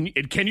 Can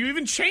you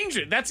even change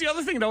it? That's the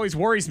other thing that always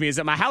worries me is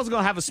that my house is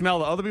gonna have a smell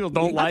that other people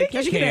don't I like. think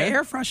you should get an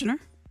air freshener.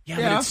 Yeah,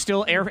 Yeah. but it's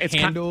still air. It's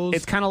Candles.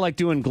 It's kind of like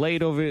doing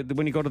Glade over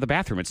when you go to the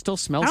bathroom. It still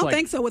smells I don't like.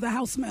 think so with a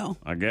house smell.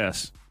 I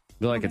guess. I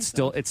feel like it's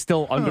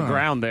still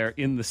underground there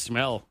in the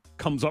smell.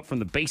 Comes up from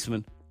the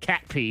basement.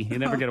 Cat pee. You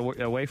never get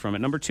away from it.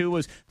 Number 2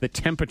 was the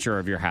temperature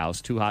of your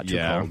house. Too hot, too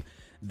Yeah. cold.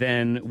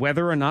 Then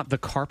whether or not the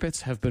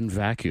carpets have been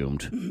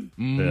vacuumed.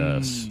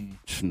 Yes.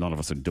 None of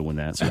us are doing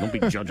that, so don't be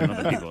judging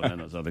other people. And then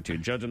those other 2.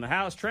 Judging the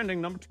house.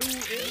 Trending. Number 2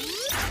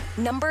 is...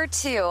 Number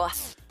 2.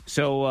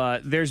 So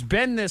there's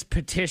been this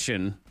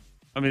petition.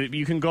 I mean,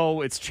 you can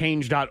go, it's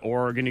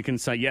change.org, and you can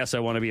say, yes, I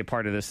want to be a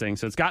part of this thing.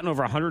 So it's gotten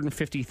over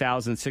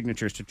 150,000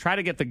 signatures to try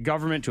to get the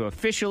government to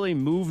officially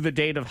move the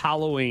date of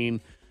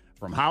Halloween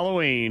from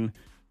Halloween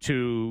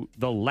to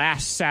the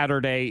last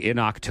Saturday in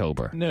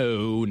October.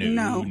 No.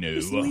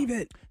 Just leave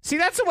it. See,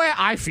 that's the way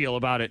I feel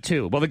about it,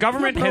 too. Well, the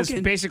government has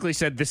broken. basically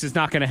said this is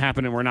not going to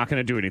happen and we're not going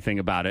to do anything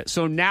about it.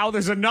 So now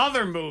there's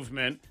another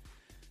movement.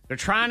 They're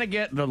trying to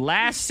get the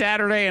last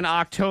Saturday in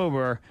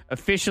October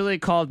officially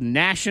called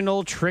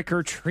National Trick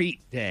or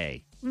Treat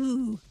Day.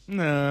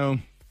 No.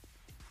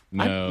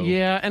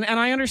 Yeah, and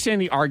I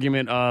understand the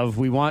argument of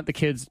we want the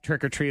kids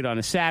trick or treat on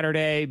a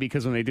Saturday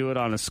because when they do it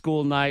on a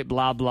school night,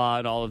 blah, blah,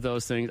 and all of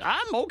those things.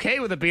 I'm okay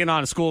with it being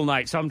on a school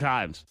night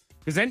sometimes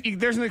because then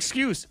there's an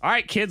excuse. All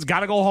right, kids,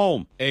 got to go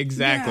home.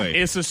 Exactly.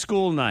 It's a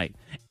school night.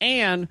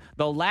 And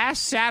the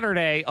last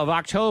Saturday of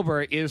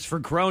October is for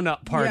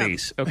grown-up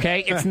parties,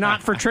 okay? It's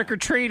not for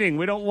trick-or-treating.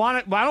 We don't want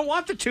it. I don't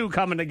want the two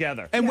coming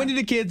together. And when do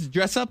the kids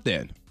dress up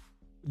then?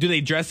 Do they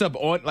dress up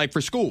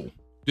for school?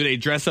 Do they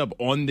dress up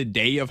on the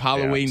day of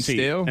Halloween See,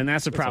 still? And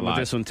that's the problem with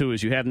this one, too,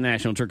 is you have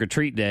National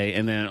Trick-or-Treat Day,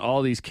 and then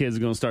all these kids are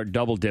going to start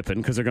double-dipping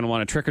because they're going to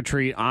want to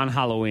trick-or-treat on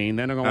Halloween.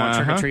 Then they're going to want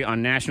to trick-or-treat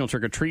on National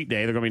Trick-or-Treat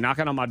Day. They're going to be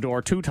knocking on my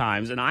door 2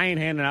 times, and I ain't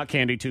handing out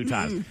candy 2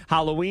 times.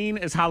 Halloween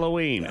is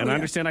Halloween. And I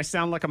understand I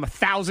sound like I'm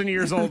 1,000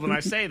 years old when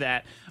I say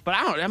that, but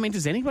I mean,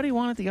 does anybody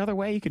want it the other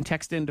way? You can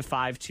text into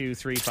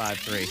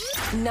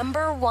 52353.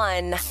 Number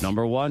 1.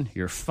 Number 1,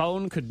 your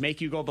phone could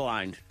make you go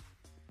blind.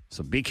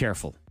 So be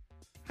careful.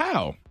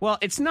 How? Well,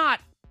 it's not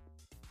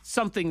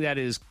something that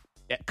is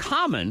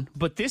common,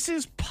 but this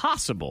is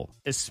possible,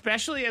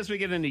 especially as we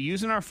get into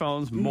using our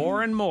phones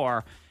more and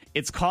more.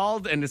 It's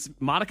called, and it's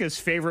Monica's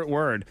favorite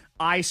word,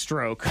 eye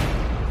stroke.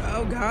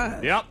 Oh,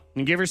 God. Yep.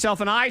 And give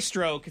yourself an eye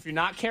stroke if you're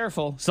not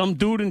careful. Some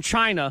dude in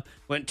China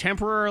went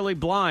temporarily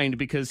blind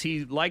because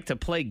he liked to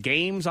play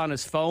games on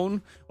his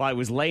phone while he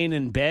was laying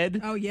in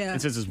bed. Oh, yeah.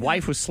 And since his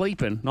wife was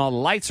sleeping and all the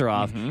lights are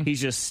off,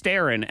 he's just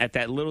staring at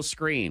that little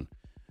screen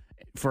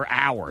for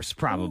hours,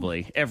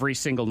 probably, every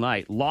single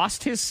night.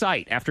 Lost his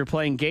sight after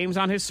playing games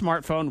on his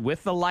smartphone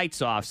with the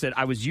lights off. Said,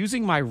 I was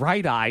using my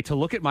right eye to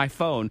look at my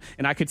phone,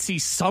 and I could see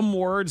some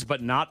words,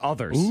 but not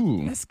others.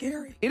 Ooh. That's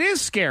scary. It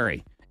is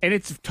scary, and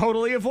it's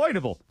totally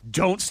avoidable.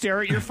 Don't stare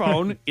at your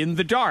phone in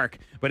the dark.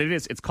 But it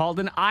is. It's called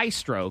an eye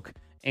stroke.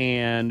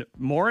 And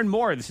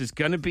more, this is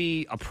going to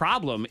be a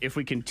problem if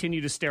we continue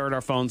to stare at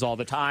our phones all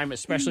the time,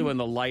 especially when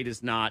the light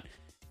is not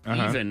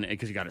even,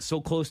 because you got it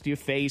so close to your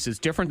face. It's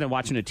different than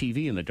watching a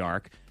TV in the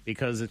dark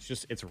because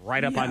it's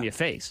right up on your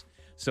face.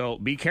 So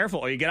be careful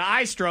or you get an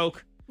eye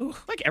stroke.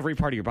 Like every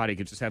part of your body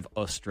could just have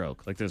a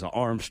stroke. Like there's an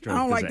arm stroke. I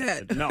don't like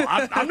that. No,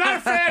 I'm not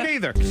a fan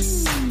either.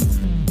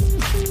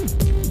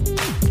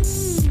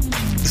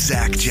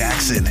 Zach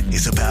Jackson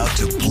is about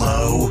to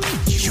blow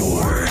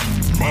your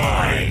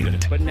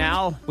mind. But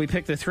now we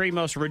pick the 3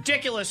 most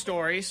ridiculous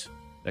stories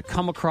that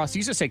come across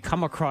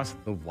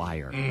the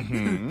wire.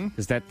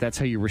 Because that's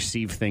how you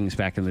receive things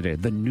back in the day.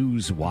 The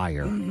news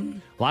wire.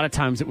 A lot of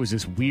times it was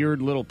this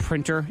weird little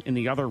printer in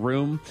the other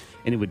room,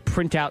 and it would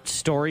print out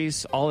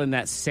stories all in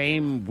that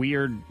same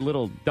weird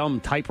little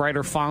dumb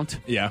typewriter font.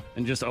 Yeah.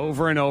 And just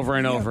over and over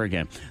and over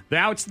again.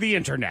 Now it's the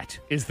internet,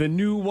 is the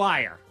new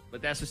wire.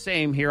 But that's the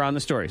same here on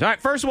the stories. All right,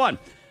 first one.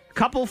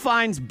 Couple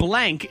finds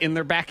blank in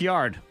their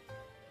backyard.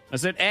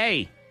 Is it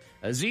A,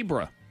 a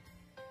zebra,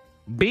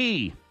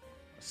 B,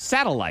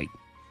 satellite,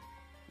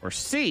 or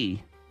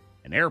C,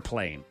 an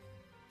airplane?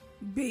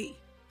 B.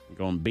 You're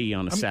going B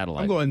on the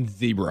satellite. I'm going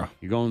zebra.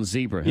 You're going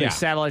zebra. Yeah. The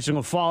satellite's just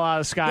going to fall out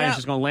of the sky. Yeah. It's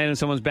just going to land in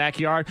someone's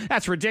backyard.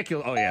 That's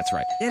ridiculous. Oh, yeah, that's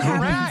right. It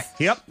happens.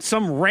 Yep.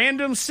 Some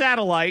random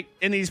satellite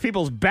in these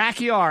people's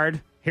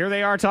backyard. Here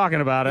they are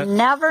talking about it.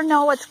 Never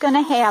know what's going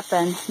to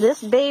happen.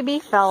 This baby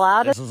fell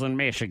out This is in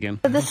Michigan.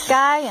 of the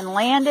sky and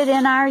landed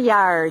in our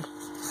yard.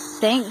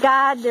 Thank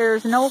God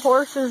there's no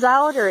horses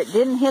out or it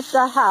didn't hit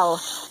the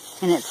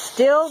house. And it's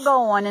still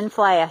going and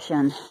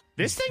flashing.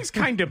 This thing's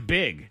kind of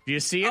big. Do you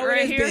see it Oh, right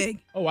it is here? big.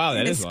 Oh, wow,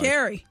 that And is it's large.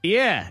 scary.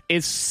 Yeah,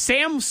 it's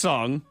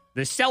Samsung,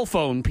 the cell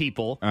phone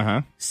people,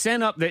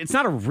 sent up. It's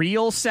not a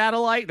real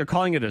satellite. They're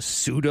calling it a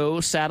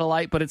pseudo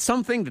satellite, but it's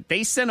something that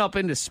they sent up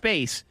into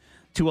space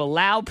to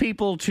allow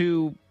people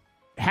to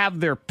have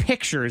their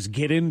pictures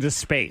get into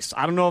space.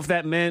 I don't know if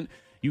that meant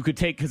you could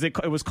take, because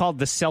it was called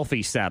the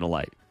selfie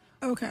satellite.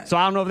 Okay. So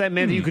I don't know if that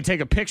meant that you could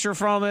take a picture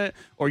from it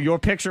or your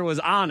picture was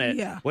on it.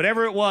 Yeah.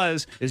 Whatever it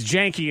was is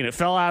janky and it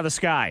fell out of the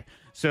sky.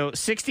 So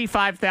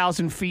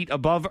 65,000 feet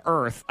above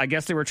Earth, I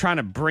guess they were trying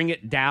to bring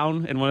it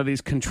down in one of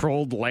these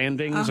controlled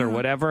landings or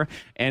whatever,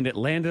 and it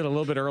landed a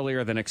little bit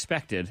earlier than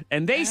expected.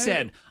 And they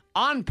said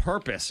on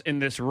purpose in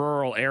this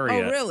rural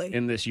area. Oh, really?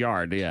 In this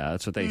yard. Yeah,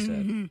 that's what they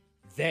said.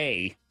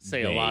 They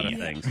say a lot of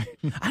things.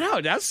 I know,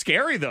 that's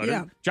scary, though.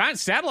 Yeah. Giant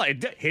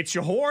satellite hits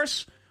your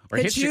horse. Or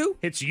Hits you?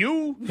 Hits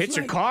your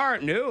like- car.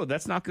 No,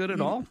 that's not good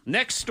at all.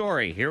 Next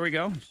story. Here we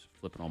go. Just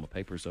flipping all my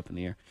papers up in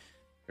the air.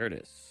 Here it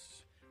is.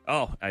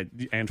 Oh,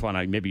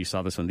 Antoine, maybe you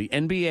saw this one. The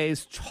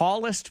NBA's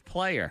tallest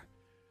player,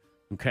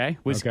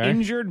 was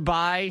injured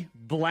by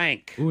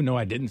blank. Ooh, no,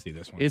 I didn't see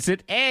this one. Is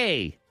it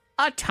A,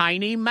 a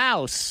tiny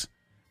mouse,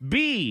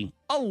 B,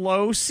 a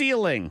low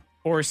ceiling,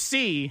 or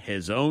C,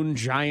 his own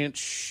giant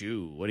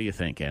shoe? What do you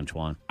think,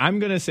 Antoine? I'm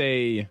going to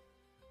say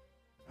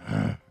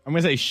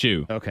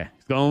shoe. Okay,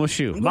 he's going with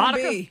shoe. I'm going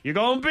Monica, B. you're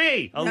going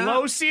B. A Yeah.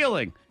 low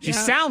ceiling. She Yeah.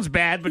 sounds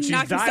bad, but she's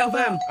Knocked dialed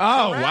himself in. out.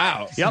 Oh,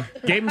 wow.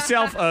 Yep, gave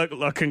himself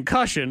a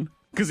concussion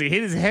because he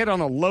hit his head on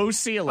a low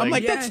ceiling. I'm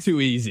like, Yes. that's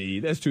too easy.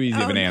 That's too easy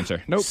of an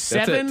answer. Nope.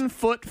 That's it.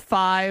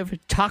 7'5"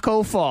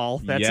 Taco Fall.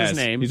 That's Yes, his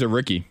name. He's a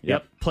rookie.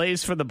 Yep.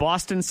 Plays for the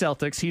Boston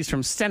Celtics. He's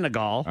from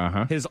Senegal.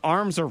 His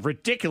arms are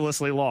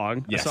ridiculously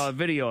long. Yes. I saw a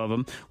video of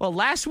him. Well,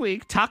 last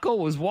week, Taco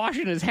was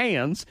washing his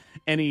hands,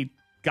 and he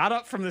got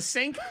up from the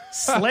sink,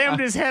 slammed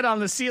his head on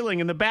the ceiling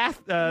in the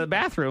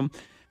bathroom,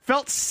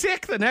 felt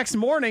sick the next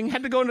morning,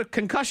 had to go into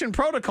concussion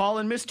protocol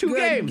and miss 2 Good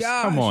games.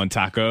 gosh. Come on,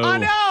 Taco. I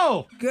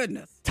know.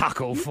 Goodness.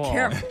 Taco Fall.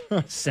 careful.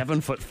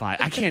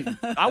 7'5".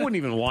 I wouldn't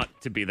even want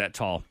to be that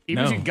tall.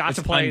 Even if No, you got to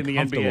it's play in the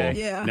uncomfortable. NBA.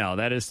 Yeah. No,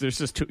 there's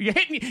just too. You're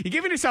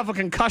giving yourself a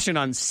concussion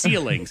on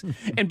ceilings.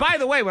 And by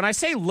the way, when I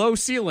say low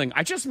ceiling,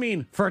 I just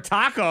mean for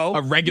Taco.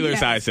 A regular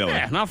Yes. size ceiling.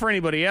 Yeah, not for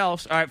anybody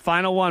else. All right,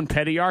 final one.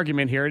 Petty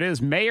argument. Here it is.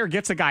 Mayor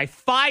gets a guy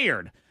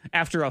fired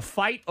after a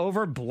fight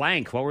over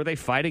blank. What were they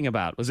fighting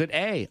about? Was it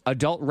A,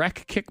 adult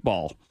rec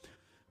kickball,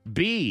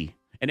 B,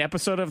 an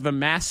episode of The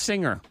Masked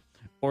Singer,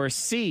 or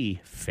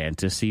C,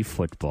 fantasy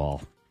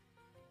football?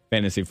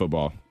 Fantasy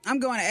football. I'm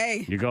going to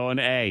A. You're going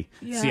A.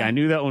 Yeah. See, I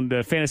knew that when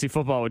the fantasy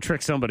football would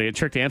trick somebody. It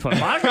tricked Antoine.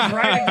 Monica's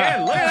right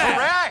again. Look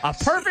at that.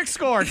 A perfect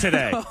score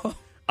today.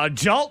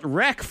 Adult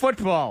rec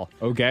football.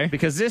 Okay.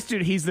 Because this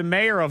dude, he's the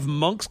mayor of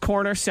Moncks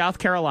Corner, South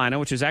Carolina,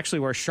 which is actually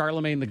where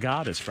Charlemagne the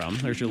God is from.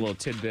 There's your little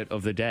tidbit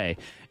of the day.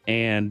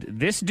 And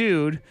this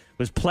dude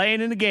was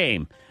playing in the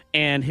game,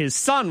 and his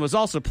son was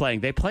also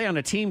playing. They play on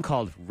a team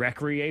called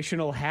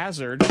Recreational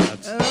Hazard.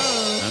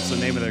 That's the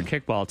name of their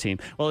kickball team.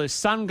 Well, his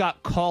son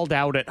got called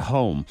out at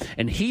home,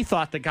 and he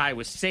thought the guy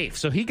was safe.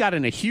 So he got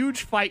in a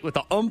huge fight with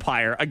the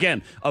umpire,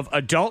 again, of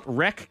adult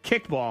rec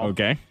kickball.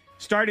 Okay.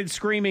 Started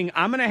screaming,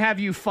 "I'm going to have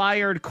you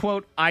fired,"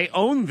 quote, "I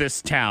own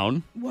this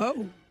town."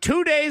 Whoa.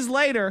 2 days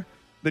later,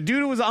 the dude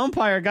who was the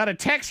umpire got a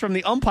text from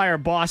the umpire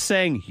boss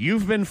saying,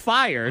 "You've been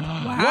fired."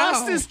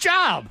 Lost his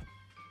job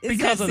Is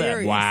because that of that.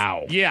 serious?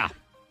 Wow. Yeah.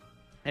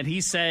 And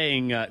he's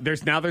saying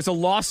there's a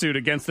lawsuit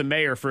against the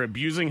mayor for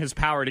abusing his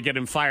power to get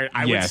him fired.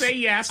 I would say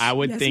yes. I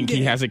would Yes, think he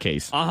he did. has a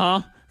case.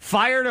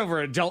 Fired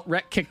over adult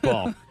rec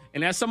kickball.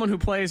 And as someone who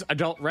plays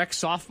adult rec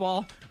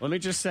softball, let me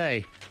just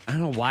say, I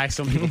don't know why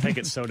some people take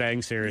it so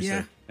dang seriously.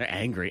 Yeah. They're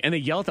angry. And they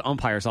yell at the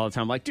umpires all the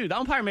time. Like, dude, the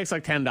umpire makes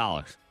like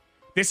 $10.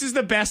 This is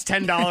the best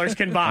 $10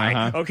 can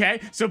buy, okay?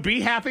 So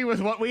be happy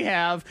with what we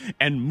have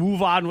and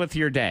move on with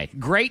your day.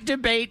 Great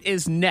debate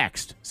is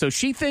next. So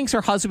she thinks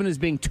her husband is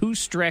being too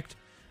strict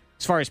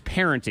as far as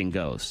parenting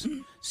goes.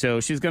 So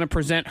she's going to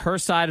present her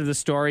side of the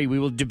story. We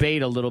will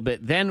debate a little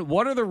bit. Then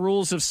what are the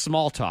rules of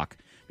small talk?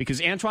 Because,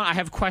 Antoine, I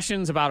have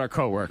questions about our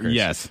coworkers.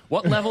 Yes.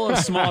 What level of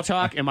small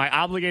talk am I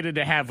obligated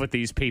to have with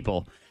these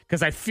people?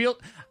 Because I feel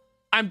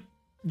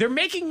they're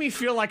making me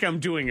feel like I'm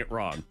doing it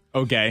wrong.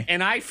 Okay.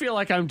 And I feel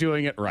like I'm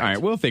doing it right. All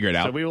right, we'll figure it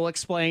out. So we will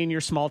explain your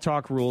small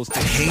talk rules.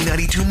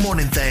 K92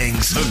 Morning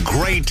Things, the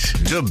great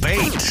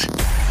debate.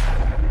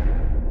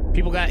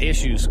 People got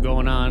issues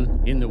going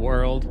on in the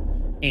world,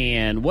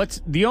 and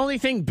what's the only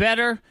thing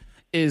better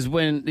is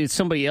when it's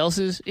somebody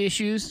else's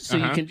issues. So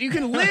you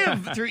can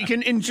live through, you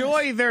can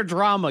enjoy their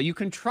drama. You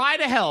can try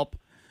to help,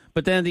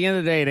 but then at the end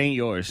of the day, it ain't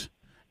yours.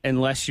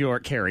 unless you're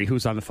Carrie,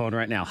 who's on the phone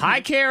right now.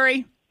 Hi,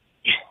 Carrie.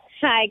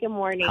 Hi, good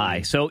morning.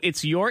 Hi. So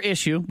it's your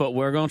issue, but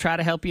we're going to try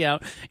to help you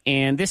out.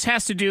 And this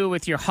has to do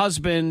with your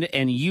husband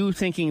and you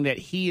thinking that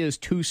he is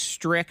too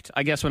strict,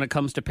 I guess, when it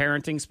comes to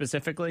parenting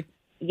specifically?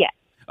 Yes.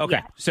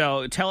 Okay. Yes.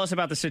 So tell us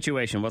about the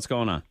situation. What's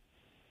going on?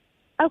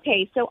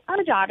 Okay, so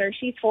our daughter,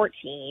 she's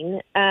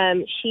 14.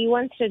 She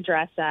wants to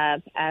dress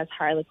up as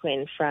Harley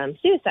Quinn from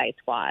Suicide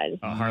Squad.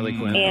 Harley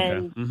Quinn.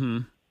 And Okay. Mm-hmm.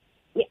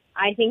 yeah,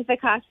 I think the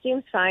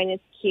costume's fine.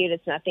 It's cute.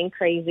 It's nothing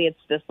crazy. It's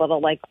this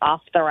little, like,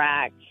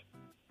 off-the-rack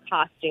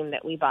costume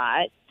that we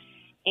bought.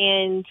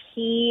 And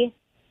he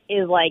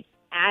is, like,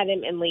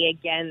 adamantly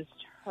against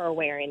her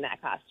wearing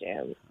that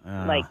costume.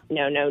 Like,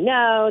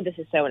 no, this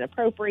is so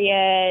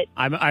inappropriate.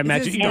 I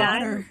imagine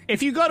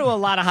if you go to a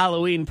lot of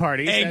Halloween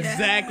parties.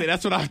 Exactly.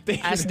 That's what I'm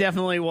thinking. That's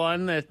definitely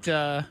one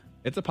that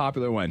it's a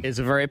popular one. Is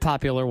a very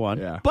popular one.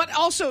 Yeah. But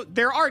also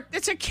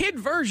it's a kid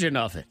version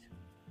of it.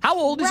 How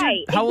old is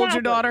old's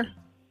your daughter?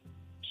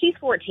 She's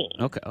 14.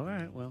 Okay. All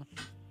right. Well.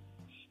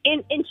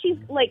 And she's,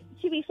 like,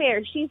 to be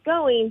fair, she's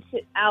going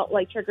out,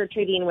 like,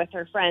 trick-or-treating with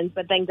her friends,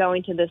 but then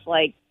going to this,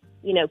 like,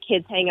 you know,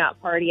 kids hangout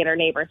party at our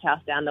neighbor's house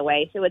down the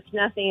way. So it's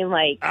nothing,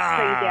 like,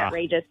 crazy,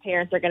 outrageous.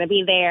 Parents are going to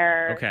be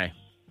there. Okay.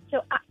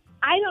 So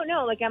I don't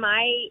know. Like, am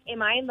I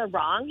in the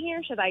wrong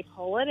here? Should I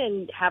pull it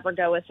and have her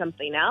go with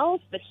something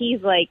else? But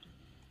he's, like,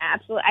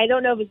 absolutely. I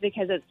don't know if it's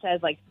because it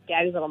says, like,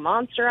 Daddy's Little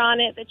Monster on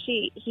it that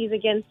he's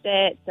against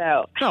it.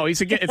 So no,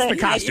 he's against. It's the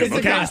costume. It's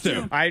the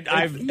costume.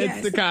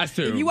 It's the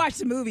costume. If you watch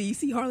the movie, you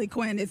see Harley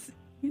Quinn. It's,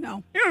 you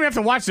know. You don't have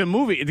to watch the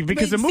movie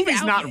because the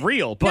movie's not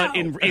real. But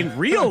in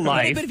real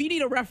life. But if you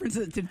need a reference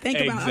to think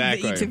about,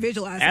 to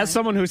visualize. As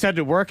someone who's had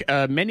to work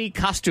many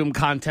costume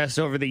contests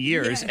over the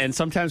years, and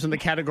sometimes when the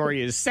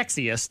category is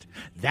sexiest,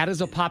 that is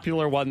a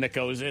popular one that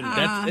goes in.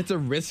 It's a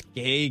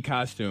risque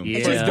costume.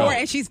 Yeah.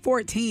 And she's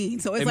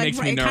 14, so it's it like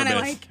makes me kind of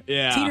nervous.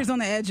 like teeters on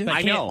the edge of.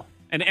 I know.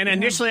 And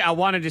initially, I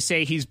wanted to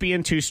say he's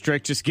being too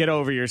strict. Just get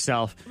over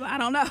yourself. I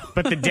don't know.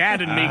 But the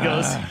dad in me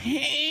goes.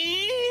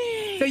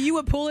 So you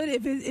would pull it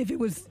if it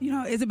was, you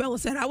know, Isabella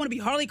said, I want to be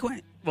Harley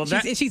Quinn. Well,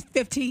 she's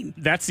 15.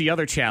 That's the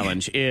other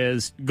challenge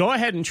is go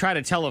ahead and try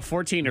to tell a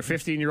 14 or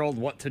 15-year-old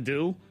what to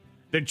do.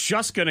 They're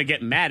just going to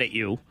get mad at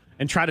you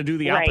and try to do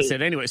the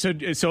opposite anyway.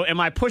 So am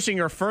I pushing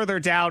her further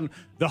down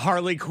the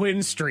Harley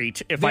Quinn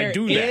street if I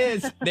do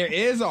that? There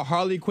is a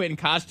Harley Quinn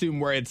costume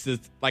where it's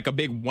just like a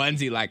big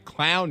onesie, like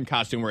clown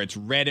costume where it's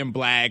red and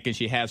black and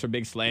she has her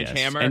big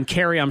sledgehammer. Yes. And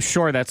Carrie, I'm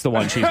sure that's the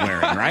one she's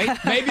wearing, right?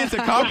 Maybe it's a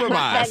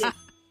compromise.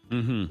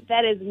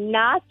 That is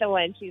not the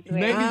one she's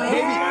wearing.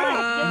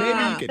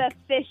 Maybe the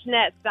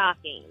fishnet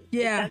stockings.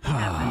 Yeah.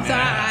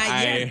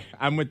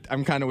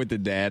 I'm kind of with the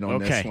dad on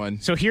this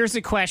one. So here's the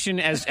question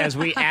as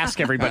we ask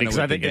everybody, because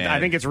I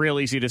think it's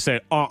real easy to say,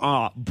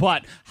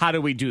 but how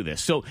do we do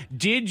this? So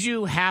did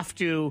you have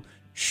to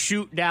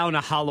shoot down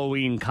a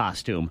Halloween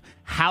costume?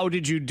 How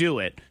did you do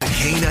it?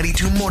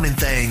 K92 Morning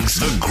Things,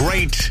 the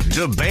great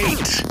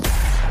debate.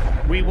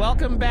 We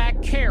welcome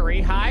back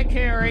Carrie. Hi,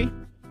 Carrie.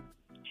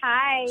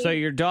 Hi. So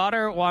your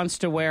daughter wants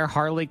to wear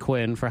Harley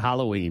Quinn for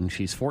Halloween.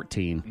 She's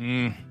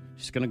 14.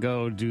 She's going to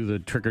go do the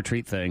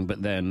trick-or-treat thing,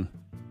 but then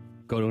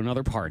go to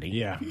another party.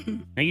 Yeah.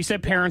 And you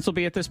said parents will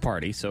be at this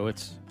party, so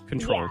it's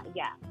controlled.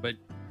 Yeah. But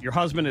your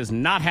husband is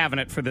not having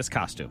it for this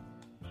costume.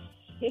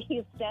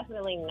 He's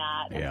definitely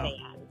not a fan.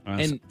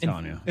 I'm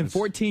telling you. And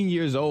 14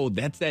 years old,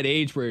 that's that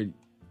age where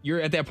you're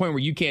at that point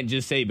where you can't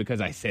just say because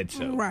I said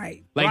so.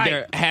 Right. Like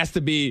there has to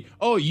be,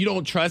 you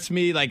don't trust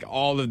me, like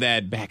all of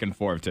that back and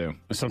forth too.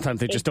 Sometimes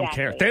they just don't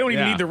care. They don't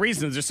even need the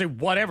reasons. Just say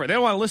whatever. They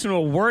don't want to listen to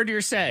a word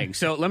you're saying.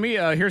 So let me,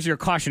 here's your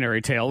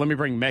cautionary tale. Let me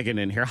bring Megan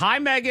in here. Hi,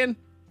 Megan.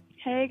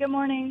 Hey, good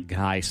morning.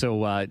 Hi.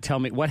 So tell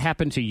me, what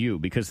happened to you?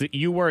 Because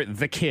you were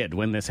the kid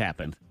when this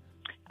happened.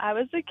 I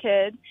was a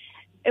kid.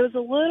 It was a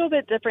little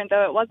bit different,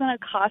 though. It wasn't a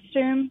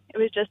costume. It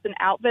was just an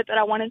outfit that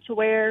I wanted to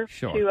wear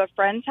to a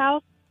friend's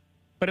house.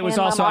 But it was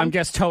also, I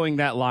guess, towing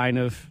that line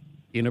of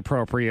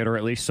inappropriate, or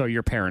at least so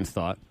your parents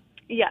thought.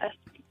 Yes.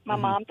 My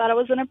mom thought it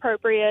was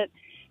inappropriate.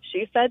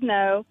 She said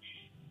no.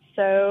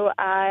 So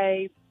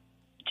I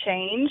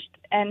changed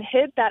and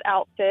hid that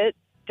outfit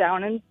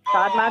down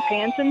inside my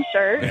pants and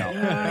shirt.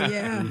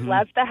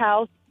 Left the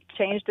house,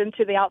 changed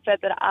into the outfit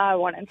that I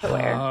wanted to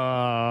wear. Oh,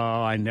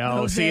 I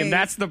know. See, and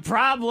that's the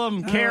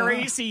problem,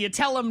 Carrie. See, you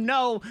tell them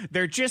no,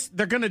 they're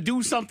going to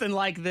do something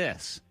like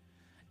this.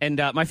 And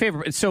my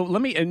favorite, so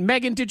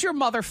Megan, did your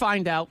mother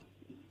find out?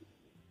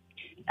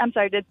 I'm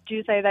sorry, did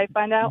you say they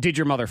find out? Did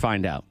your mother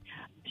find out?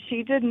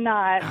 She did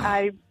not.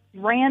 I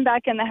ran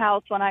back in the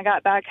house when I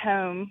got back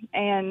home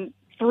and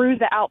threw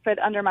the outfit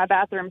under my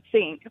bathroom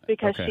sink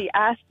because she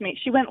asked me.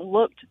 She went and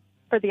looked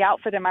for the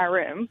outfit in my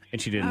room. And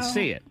she didn't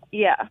see it.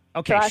 Yeah.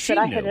 Okay, so I said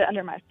I hid it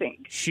under my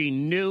sink. She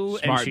knew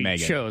Smart and she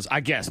Megan. chose, I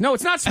guess. No,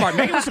 it's not smart.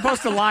 Megan was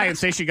supposed to lie and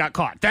say she got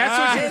caught. That's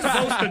what she's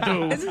supposed to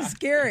do. This is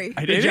scary.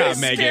 Good job,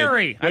 Megan.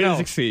 Scary. Way to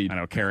succeed. I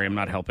know, Carrie, I'm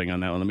not helping on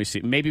that one. Let me see.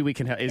 Maybe we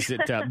can help. Is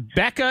it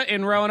Becca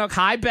in Roanoke?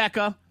 Hi,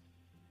 Becca.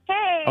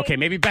 Hey. Okay,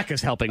 maybe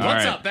Becca's helping.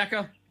 What's up,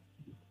 Becca?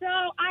 So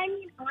I'm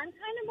kind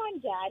of on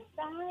Dad's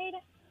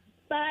side,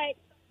 but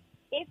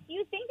if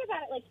you think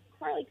about it, like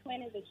Harley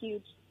Quinn is a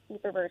huge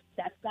Superverse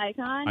sex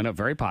icon. I know,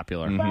 very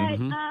popular. But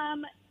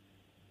Mhm.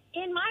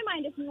 in my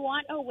mind, if you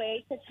want a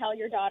way to tell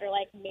your daughter,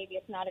 like, maybe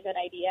it's not a good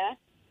idea,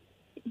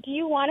 do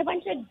you want a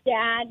bunch of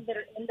dads that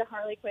are into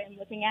Harley Quinn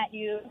looking at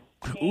you?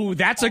 Ooh,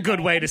 that's a good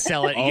way to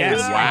sell it. Oh, Yes.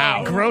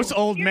 wow. Gross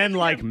old men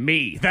like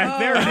me.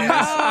 There it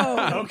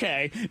is.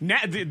 Okay. Now,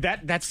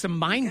 that's some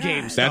mind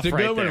game stuff. That's a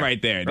good one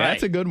right there.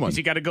 That's a good one. 'Cause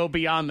you got to go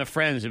beyond the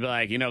friends and be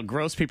like,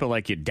 gross people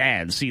like your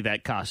dad see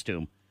that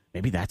costume.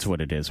 Maybe that's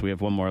what it is. We have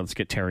one more. Let's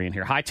get Terry in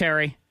here. Hi,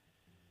 Terry.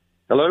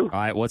 Hello. All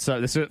right. What's up?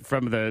 This is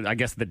from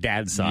the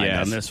dad side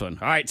Yes. on this one.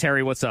 All right,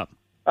 Terry. What's up?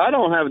 I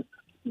don't have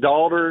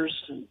daughters,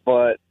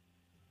 but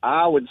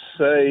I would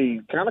say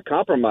kind of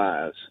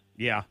compromise.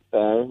 Yeah.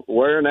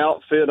 Wear an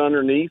outfit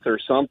underneath or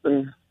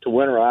something to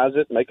winterize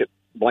it.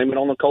 Blame it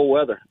on the cold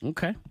weather.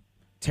 Okay.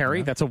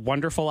 Terry, that's a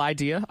wonderful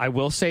idea. I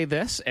will say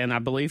this, and I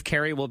believe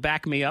Carrie will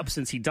back me up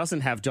since he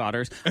doesn't have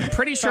daughters. I'm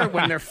pretty sure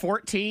when they're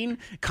 14,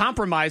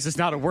 compromise is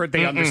not a word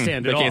they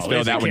understand They at can't all.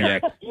 spell is it, that one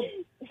Carrie? yet.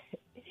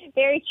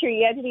 Very true.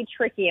 You have to be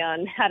tricky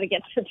on how to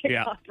get to the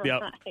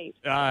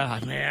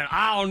compromise. Man,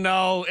 I don't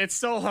know. It's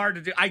so hard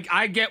to do.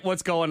 I get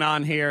what's going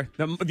on here.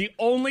 The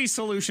only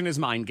solution is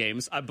mind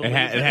games, I believe.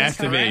 It has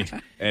to be. Correct.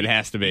 It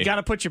has to be. You got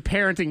to put your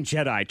parenting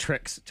Jedi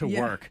tricks to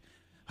work.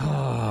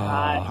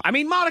 I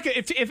mean, Monica,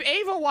 if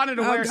Ava wanted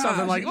to wear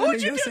something like, what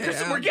what'd you do?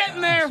 We're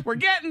getting there. We're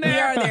getting there. We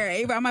are there,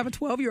 Ava. I'm going to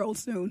have a 12-year-old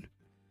soon.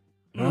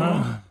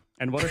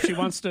 And what if she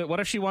wants to? What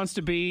if she wants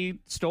to be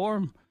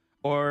Storm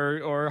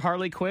or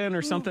Harley Quinn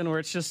or something? Where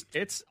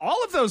it's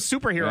all of those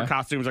superhero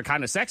costumes are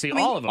kind of sexy.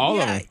 All of them. All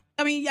of them.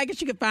 I mean, I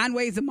guess you could find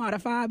ways to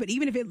modify, but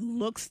even if it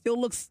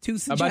still looks too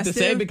suggestive. I'm about to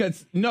say,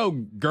 because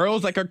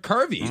girls are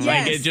curvy. Yes.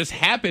 Like it just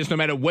happens no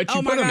matter what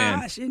you put them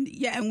in.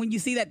 And when you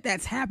see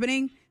that's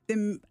happening,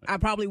 then I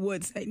probably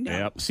would say no.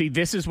 Yep. See,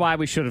 this is why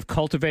we should have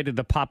cultivated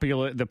the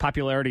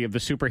popularity of the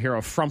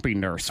superhero Frumpy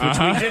Nurse, which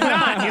we did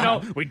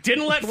not. We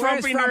didn't let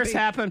Frumpy Nurse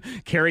happen.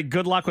 Carrie,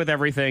 good luck with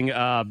everything.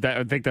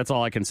 I think that's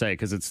all I can say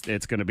because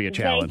it's going to be a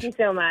challenge. Thank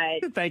you so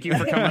much. Thank you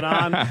for coming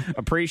on.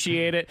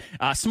 Appreciate it.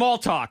 Small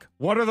talk.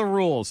 What are the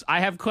rules?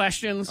 I have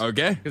questions.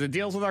 Okay. Because it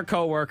deals with our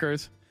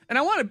coworkers. And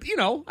I want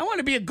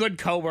to be a good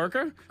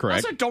coworker.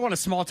 Correct. I also don't want to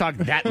small talk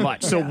that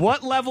much. So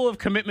what level of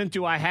commitment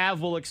do I have?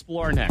 We'll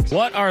explore next.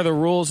 What are the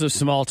rules of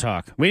small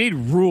talk? We need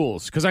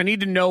rules because I need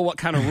to know what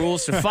kind of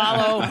rules to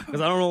follow because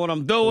I don't know what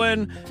I'm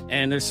doing.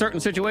 And there's certain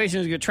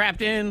situations you get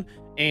trapped in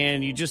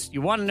and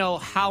you want to know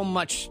how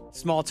much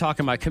small talk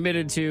am I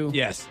committed to?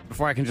 Yes.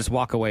 Before I can just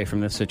walk away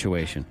from this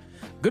situation.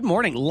 Good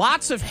morning.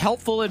 Lots of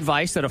helpful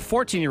advice that a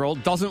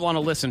 14-year-old doesn't want to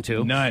listen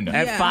to. None.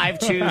 At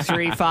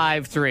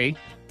 52353.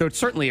 They're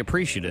certainly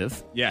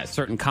appreciative. Yes.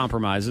 Certain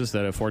compromises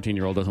that a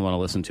 14-year-old doesn't want to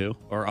listen to,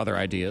 or other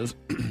ideas,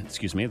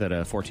 excuse me, that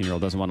a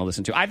 14-year-old doesn't want to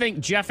listen to. I think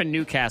Jeff in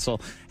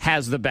Newcastle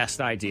has the best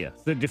idea,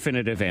 the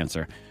definitive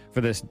answer for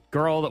this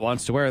girl that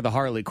wants to wear the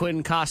Harley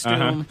Quinn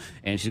costume,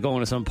 and she's going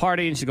to some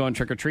party, and she's going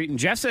trick-or-treating.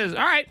 Jeff says, all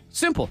right,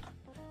 simple.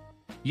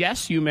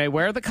 Yes, you may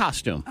wear the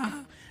costume.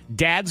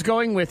 Dad's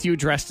going with you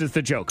dressed as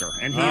the Joker,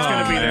 and he's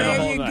going to be there the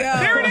whole night.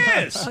 There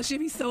it is. Oh, she'd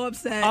be so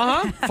upset.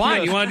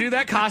 Fine. You want to do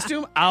that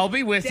costume? I'll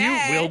be with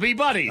Dad. you. We'll be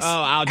buddies. Oh,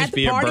 I'll just the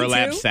be a party,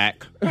 burlap too?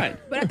 sack. Right.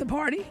 But at the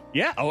party?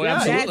 Yeah. Oh, Yeah,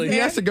 absolutely. He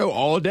has to go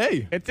all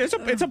day.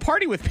 It's a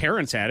party with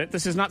parents at it.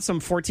 This is not some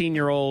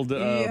 14-year-old.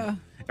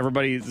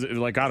 Everybody's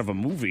like out of a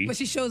movie. But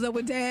she shows up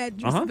with Dad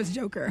dressed up as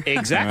Joker.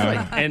 Exactly.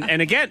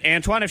 And again,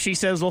 Antoine, if she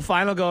says, well,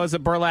 fine, I'll go as a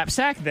burlap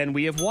sack, then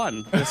we have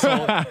won.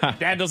 So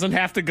Dad doesn't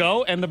have to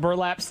go, and the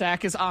burlap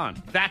sack is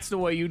on. That's the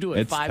way you do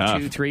it. It's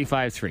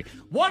 52353.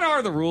 What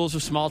are the rules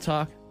of small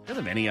talk? Do you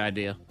have any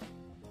idea?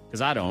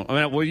 Because I don't.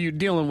 I mean, well, you're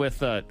dealing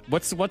with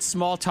what's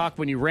small talk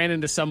when you ran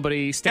into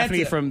somebody,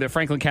 Stephanie from the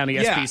Franklin County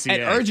SPCA.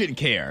 At urgent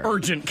care.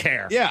 Urgent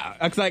care. Yeah,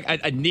 it's like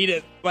I need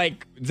it.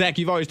 Like Zach,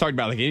 you've always talked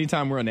about like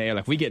anytime we're on the air,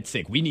 like we get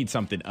sick, we need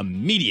something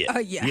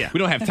immediate. Yeah. We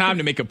don't have time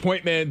to make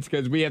appointments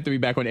because we have to be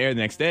back on air the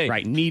next day.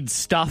 Right. Need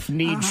stuff.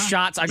 Need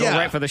shots. I go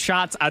right for the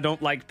shots. I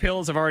don't like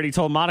pills. I've already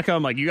told Monica.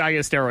 I'm like, you gotta get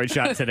a steroid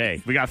shot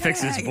today. We gotta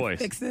fix this voice.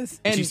 Fix this.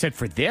 And she said,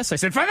 for this? I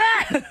said, for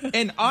that.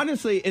 And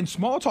honestly, in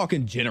small talk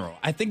in general,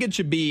 I think it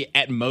should be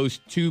at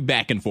most 2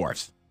 back and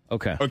forths.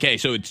 Okay,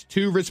 so it's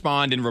 2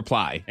 respond and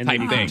reply and type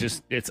then you thing. can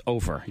it's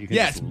over. You can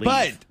Yes, just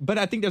leave. but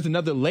I think there's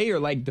another layer.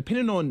 Like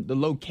depending on the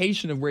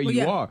location of where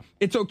you are,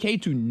 it's okay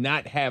to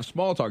not have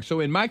small talk. So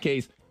in my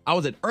case, I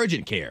was at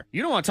urgent care.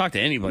 You don't want to talk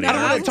to anybody. I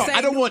don't want to talk. I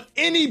don't want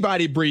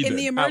anybody breathing In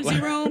the emergency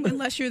room,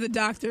 unless you're the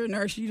doctor or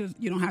nurse, you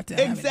don't have to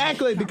have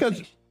exactly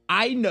because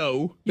I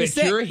know that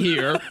you're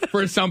here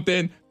for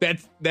something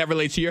that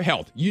relates to your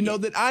health. You know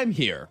that I'm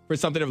here for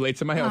something that relates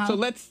to my health. So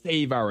let's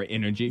save our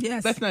energy.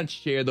 Yes. Let's not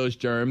share those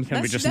germs.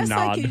 Can we just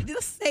nod?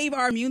 Let's save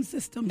our immune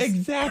systems.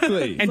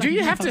 Exactly. And do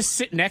you have to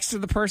sit next to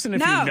the person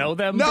if you know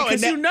them? No,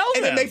 because you know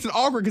them. And it makes it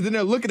awkward because then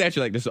they're looking at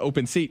you like, this is an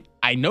open seat.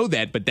 I know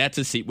that, but that's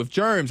a seat with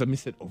germs. Let me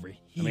sit over here.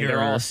 I mean,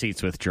 they're all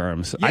seats with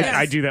germs. Yes.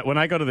 I do that when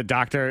I go to the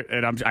doctor,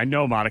 and I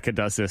know Monica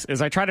does this,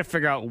 is I try to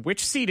figure out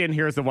which seat in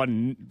here is the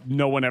one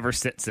no one ever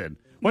sits in.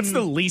 What's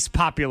the least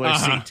popular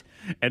seat?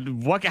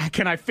 And what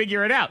can I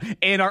figure it out?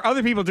 And are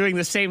other people doing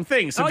the same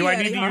thing? So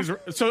I need to use?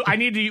 So I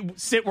need to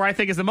sit where I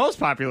think is the most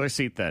popular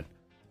seat then.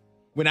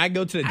 When I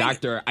go to the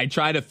doctor, I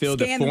try to fill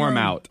the form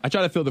out. I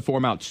try to fill the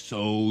form out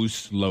so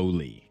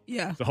slowly.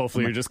 Yeah. So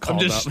hopefully you're just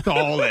called I'm just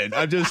stalling.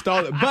 I'm just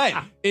stalling.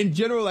 But in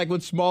general, like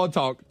with small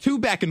talk, 2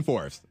 back and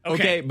forths.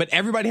 Okay. But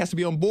everybody has to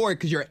be on board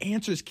because your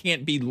answers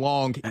can't be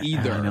long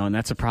either. I know, and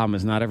that's a problem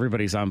is not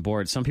everybody's on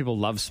board. Some people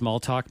love small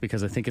talk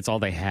because I think it's all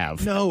they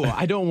have. No,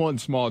 I don't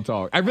want small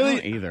talk. I really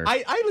don't either.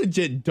 I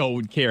legit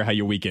don't care how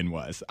your weekend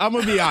was. I'm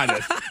going to be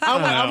honest.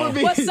 I'm gonna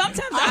be, Well,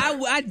 sometimes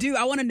I do.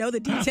 I want to know the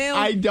details.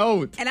 I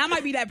don't. And I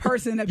might be that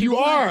person that You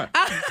people are.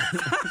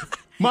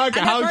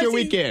 Monica, how was your person.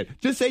 weekend?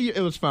 Just say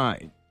it was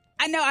fine.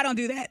 I know I don't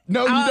do that.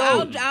 No, you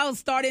don't. I'll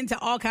start into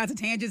all kinds of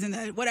tangents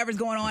and whatever's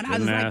going on. I'll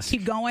just like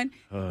keep going.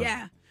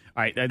 Yeah.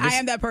 All right, I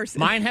am that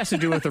person. Mine has to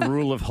do with the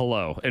rule of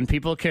hello, and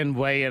people can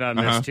weigh in on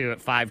this too at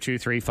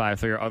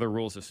 52353 or other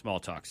rules of small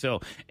talk.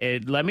 So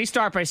let me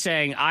start by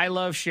saying I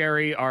love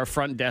Sherry, our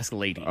front desk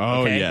lady.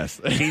 Oh, okay?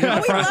 yes. She's at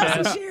the front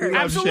desk. Sherry.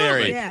 Absolutely.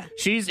 Sherry. Yeah.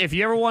 She's if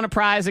you ever won a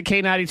prize at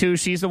K92,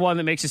 she's the one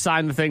that makes you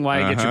sign the thing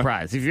while you get your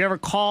prize. If you ever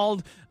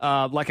called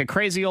like a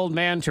crazy old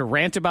man to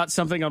rant about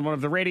something on one of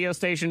the radio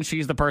stations,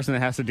 she's the person that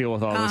has to deal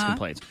with all those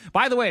complaints.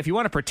 By the way, if you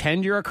want to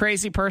pretend you're a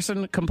crazy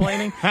person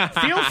complaining,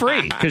 feel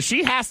free, because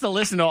she has to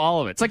listen to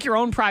all of it. It's like your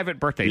own private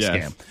birthday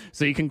scam.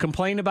 So you can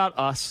complain about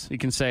us. You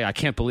can say, I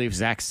can't believe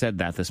Zach said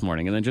that this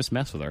morning, and then just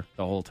mess with her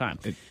the whole time.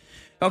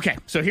 Okay,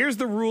 so here's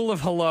the rule of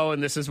hello,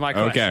 and this is my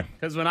question. Okay.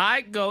 Because when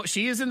I go,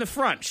 she is in the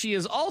front. She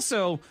is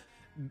also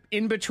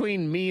in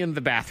between me and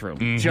the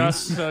bathroom,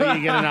 just so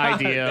you get an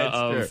idea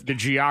of the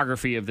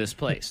geography of this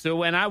place. So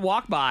when I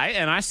walk by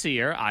and I see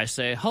her, I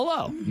say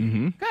hello.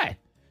 Okay.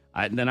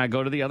 And then I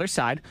go to the other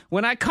side.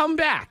 When I come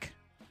back,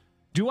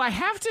 do I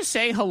have to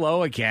say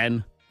hello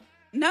again?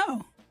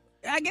 No.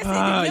 I guess they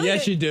can do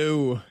yes, it. you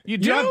do. You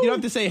do? You don't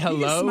have to say You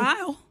hello. can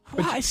smile.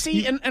 Why?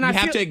 See, and You I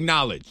have feel, to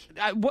acknowledge.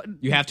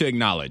 You have to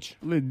acknowledge.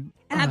 And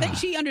I think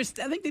she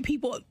understands. I think the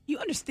people, you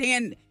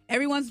understand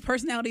everyone's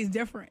personality is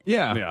different.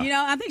 Yeah. You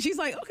know, I think she's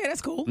like, okay,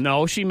 that's cool.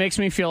 No, she makes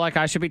me feel like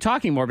I should be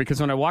talking more because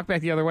when I walk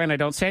back the other way and I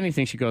don't say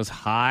anything, she goes,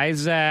 "Hi,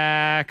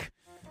 Zach."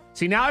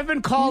 See, now I've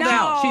been called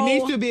out. She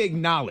needs to be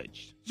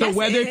acknowledged. So Yes,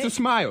 whether it it's a is.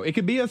 smile, it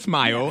could be a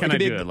smile. Can it I could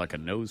do be it like a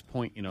nose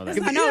point? You know, that.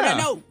 I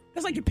know.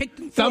 That's like you're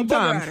picking.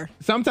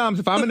 Sometimes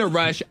if I'm in a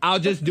rush, I'll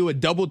just do a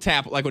double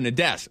tap like on the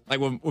desk,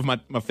 like with my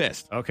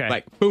fist. Okay.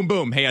 Like boom,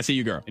 boom. Hey, I see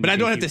you, girl. And But you I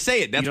don't can have to keep-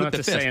 say it. That's you don't with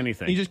have the to fist. say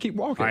anything. You just keep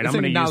walking. All right, It's I'm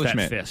going an to use that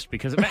acknowledgement. fist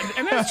because and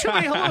that's too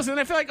many hellos.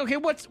 And I feel like, okay,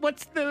 what's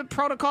the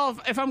protocol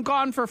if I'm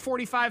gone for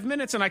 45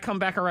 minutes and I come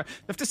back around? I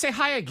have to say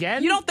hi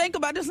again? You don't think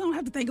about it. Just don't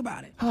have to think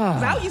about it.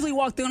 'Cause I usually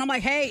walk through and I'm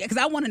like, hey, because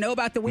I want to know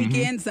about the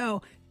weekend.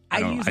 So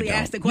I usually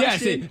ask the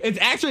question. Yeah, see, it's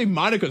actually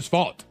Monica's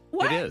fault.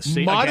 What? It is.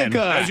 See, Monica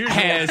again, as usual.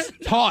 has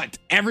taught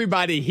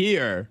everybody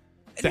here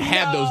to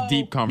have those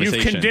deep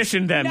conversations. You've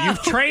conditioned them. No.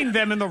 You've trained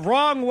them in the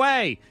wrong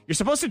way. You're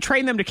supposed to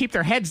train them to keep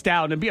their heads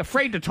down and be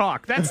afraid to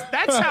talk. That's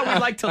how we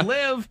like to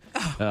live.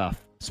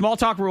 Small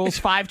talk rules,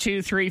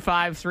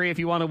 52353 if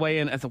you want to weigh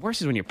in. The worst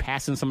is when you're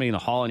passing somebody in the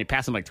hall and you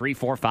pass them like 3,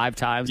 4, 5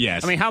 times.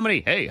 Yes. I mean, how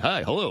many? Hey,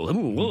 hi, hello.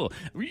 Ooh.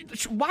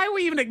 Why do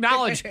we even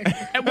acknowledge?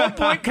 At what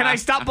point can I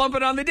stop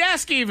bumping on the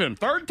desk even?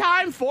 3rd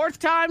time? 4th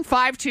time?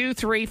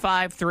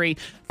 52353.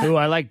 Ooh,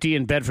 I like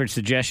Dean Bedford's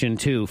suggestion,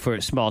 too,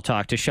 for small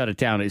talk to shut it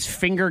down is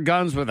finger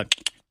guns with a...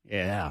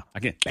 Yeah. I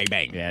can bang,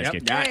 bang. Yeah, it's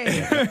good.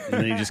 And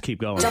then you just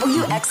keep going.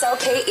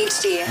 WXLK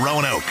HD.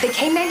 Roanoke. The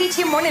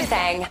K92 Morning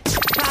Thang.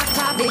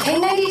 The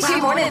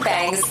K92 Morning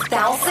Thang's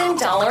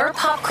 $1,000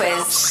 pop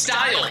quiz.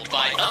 Styled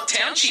by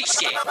Uptown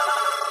Cheapskate.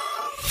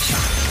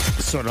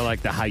 Sort of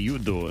like the how you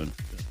doing.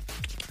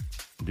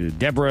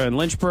 Deborah in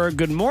Lynchburg.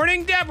 Good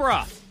morning,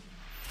 Deborah.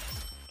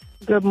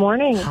 Good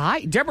morning.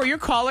 Hi. Deborah, you're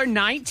caller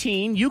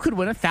 19. You could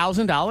win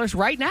 $1,000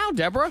 right now,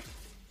 Deborah.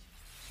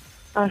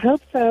 I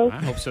hope so.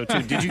 I hope so,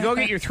 too. Did you go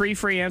get your 3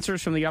 free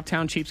answers from the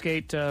Uptown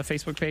Cheapskate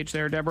Facebook page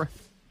there, Deborah?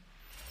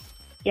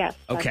 Yes,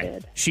 Okay. I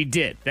did. She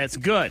did. That's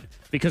good.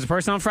 Because the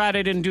person on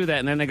Friday didn't do that,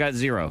 and then they got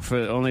 0 for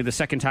only the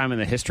second time in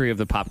the history of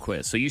the pop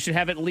quiz. So you should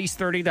have at least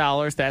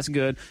 $30. That's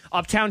good.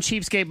 Uptown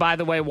Cheapskate, by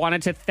the way,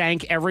 wanted to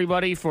thank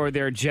everybody for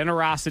their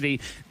generosity.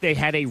 They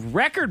had a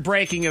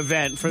record-breaking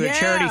event for the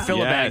charity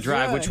Fill-A-Bag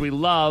Drive, which we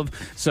love.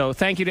 So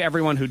thank you to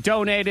everyone who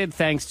donated.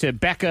 Thanks to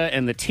Becca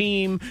and the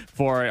team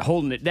for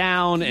holding it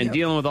down and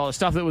dealing with all the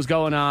stuff that was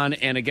going on.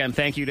 And again,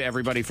 thank you to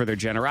everybody for their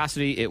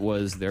generosity. It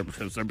was their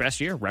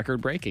best year,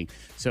 record-breaking.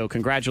 So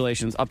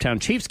congratulations, Uptown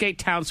Cheapskate,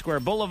 Town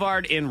Square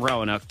Boulevard in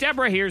Roanoke.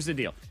 Deborah, here's the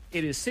deal.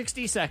 It is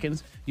 60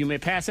 seconds. You may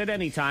pass at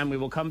any time. We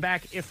will come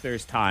back if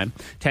there's time.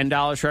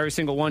 $10 for every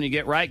single one you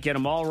get right. Get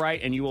them all right,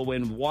 and you will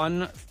win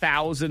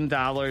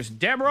 $1,000.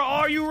 Deborah,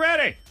 are you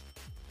ready?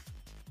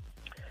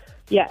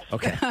 Yes.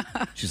 Okay.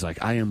 She's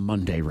like, I am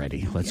Monday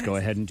ready. Let's go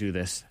ahead and do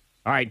this.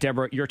 All right,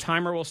 Deborah, your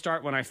timer will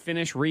start when I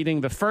finish reading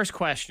the first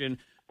question.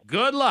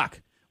 Good luck.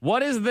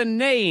 What is the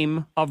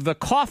name of the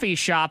coffee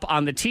shop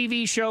on the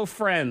TV show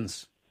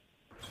Friends?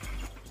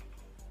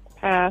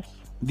 Pass.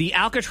 The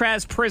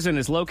Alcatraz prison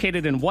is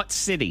located in what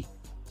city?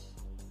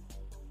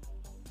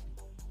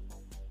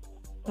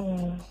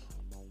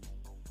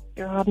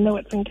 God, no,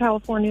 it's in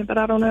California, but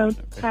I don't know.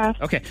 Pass.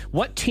 Okay.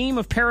 What team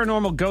of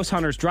paranormal ghost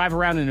hunters drive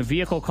around in a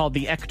vehicle called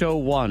the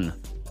Ecto-1?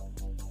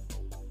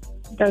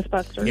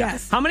 Ghostbusters.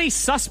 Yes. How many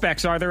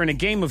suspects are there in a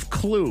game of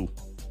Clue?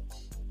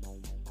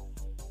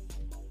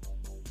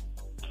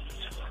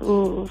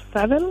 Ooh,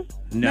 7?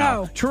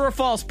 No. True or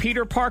false,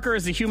 Peter Parker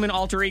is the human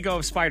alter ego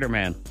of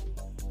Spider-Man?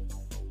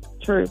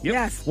 True. Yep.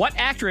 Yes. What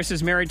actress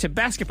is married to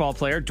basketball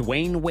player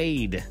Dwayne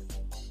Wade?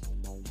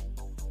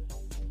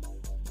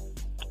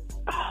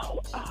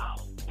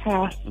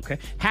 Pass. Okay.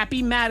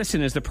 Happy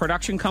Madison is the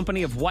production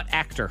company of what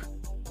actor?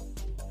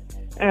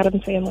 Adam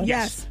Sandler.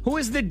 Yes. Who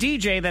is the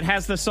DJ that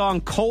has the song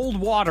Cold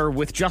Water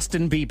with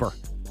Justin Bieber?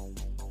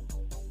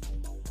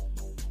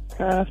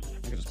 Pass.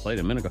 I just played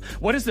it a minute ago.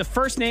 What is the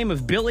first name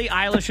of Billie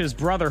Eilish's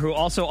brother who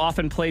also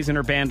often plays in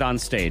her band on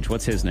stage?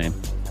 What's his name?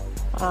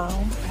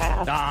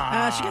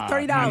 Pass. She got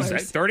 $30.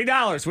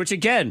 $30, which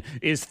again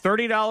is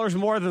 $30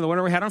 more than the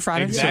winner we had on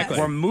Friday. Exactly.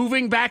 We're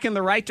moving back in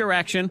the right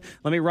direction.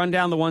 Let me run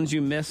down the ones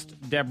you missed,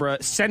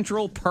 Deborah.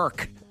 Central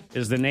Perk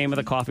is the name of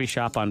the coffee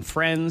shop on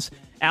Friends.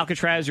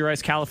 Alcatraz, you're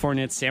right,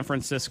 California. It's San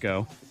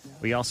Francisco.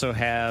 We also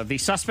have the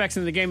suspects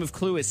in the game of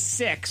Clue is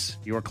 6.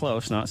 You were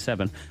close, not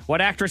 7. What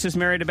actress is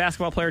married to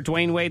basketball player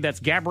Dwayne Wade? That's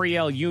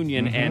Gabrielle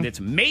Union, and it's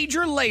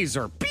Major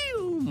Lazer. Pew!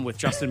 With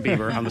Justin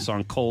Bieber on the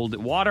song Cold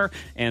Water.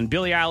 And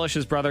Billie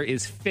Eilish's brother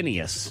is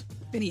Phineas.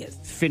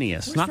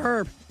 Phineas. Not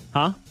Ferb.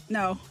 Huh?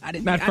 No, I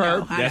didn't. Not I know,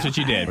 Ferb. I That's know. what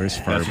you did. Where's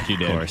Ferb? That's what you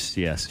did. Of course,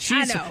 yes.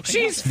 I know.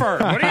 She's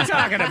Ferb. What are you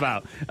talking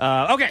about?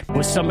 Okay.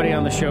 Was somebody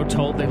on the show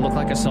told they look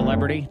like a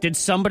celebrity? Did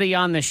somebody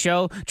on the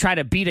show try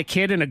to beat a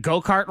kid in a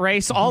go-kart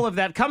race? All of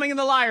that coming in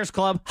the Liars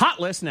Club. Hot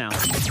list now.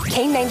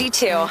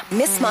 K92,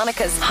 Miss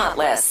Monica's Hot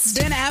List.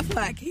 Ben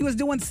Affleck, he was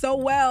doing so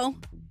well,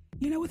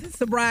 with his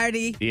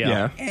sobriety.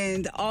 Yeah.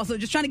 And also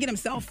just trying to get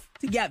himself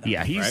together.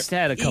 Yeah, he's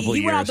had a couple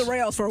He years. went off the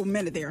rails for a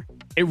minute there.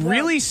 It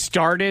really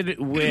started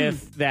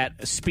with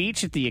that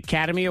speech at the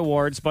Academy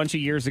Awards a bunch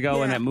of years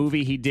ago, and that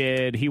movie he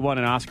did. He won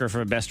an Oscar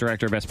for Best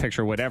Director, Best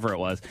Picture, whatever it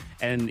was.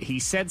 And he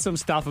said some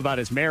stuff about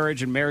his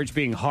marriage and marriage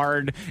being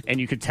hard,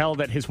 and you could tell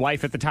that his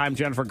wife at the time,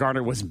 Jennifer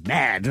Garner, was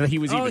mad that he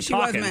was even she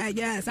talking. was mad,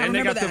 yes. I and they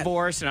remember got that.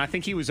 divorced, and I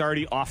think he was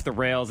already off the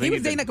rails. He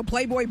was dating like a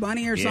Playboy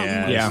bunny or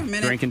something. Yeah, for a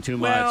minute. drinking too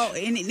much. Well,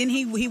 and then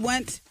he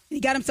went,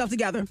 he got himself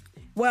together.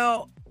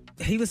 Well,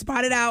 he was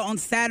spotted out on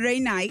Saturday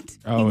night.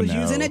 He was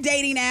using a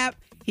dating app.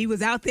 He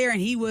was out there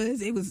and he was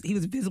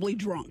visibly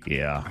drunk.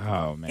 Yeah.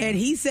 Oh, man. And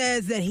he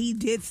says that he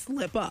did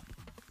slip up.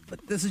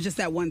 But this is just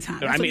that one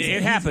time. I mean,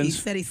 it happens. He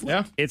said he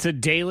slipped. Yeah. It's a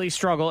daily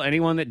struggle.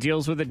 Anyone that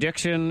deals with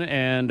addiction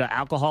and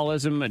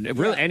alcoholism, and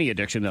really any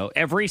addiction, though,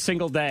 every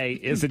single day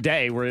is a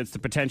day where it's the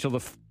potential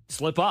to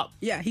slip up.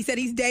 Yeah, he said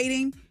he's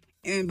dating,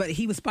 but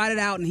he was spotted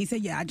out, and he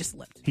said, I just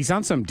slipped. He's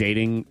on some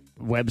dating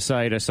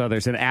website. I saw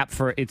there's an app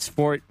for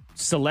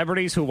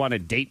celebrities who want to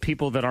date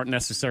people that aren't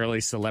necessarily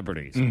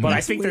celebrities. Mm-hmm. But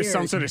That's I think there's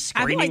some weird. sort of I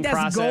feel screening like that's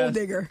process. Gold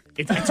Digger.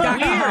 It's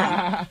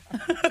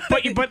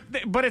weird.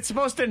 but it's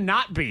supposed to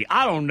not be.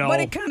 I don't know. But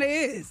it kind of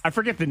is. I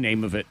forget the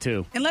name of it,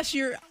 too. Unless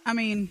you're,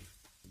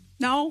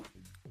 no.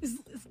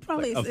 It's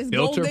probably A it's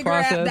filter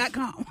process?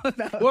 golddiggerapp.com.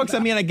 Well, because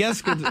I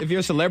guess 'cause if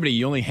you're a celebrity,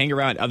 you only hang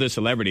around other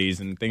celebrities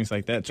and things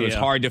like that. So it's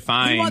hard to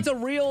find. He wants a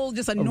real,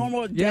 just a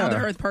normal, down to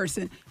earth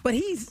person. But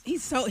he's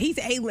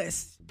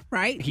A-list,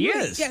 right? He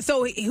is. Yeah.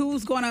 So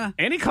who's gonna?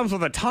 And he comes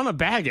with a ton of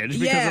baggage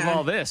because of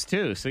all this,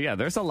 too. So, yeah,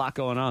 there's a lot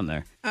going on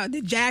there.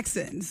 The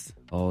Jacksons.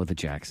 Oh, the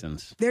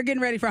Jacksons. They're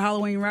getting ready for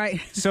Halloween,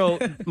 right? So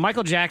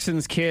Michael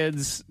Jackson's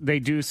kids, they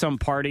do some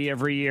party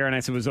every year, and I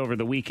said it was over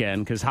the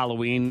weekend because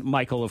Halloween.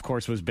 Michael, of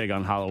course, was big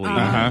on Halloween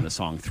and the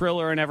song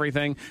Thriller and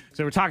everything.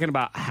 So we're talking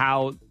about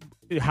how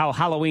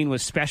Halloween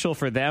was special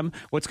for them.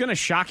 What's going to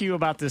shock you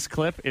about this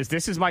clip is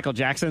this is Michael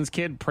Jackson's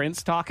kid,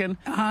 Prince, talking.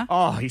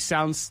 Oh, he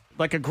sounds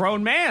like a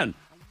grown man.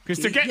 Because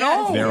they're getting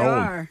old. They're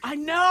old. I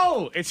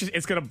know.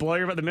 It's going to blow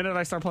you about the minute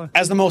I start playing.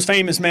 As the most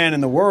famous man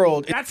in the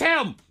world. That's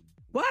him.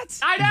 What?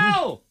 I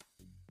know.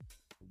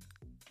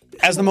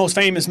 As the most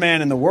famous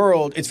man in the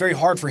world, it's very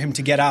hard for him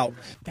to get out.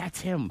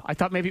 That's him. I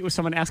thought maybe it was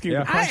someone asking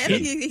him a I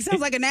question. think he sounds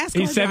like a NASCAR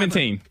He's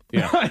 17.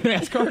 Yeah.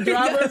 NASCAR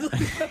driver?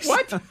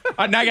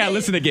 What? Now I got to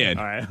listen again.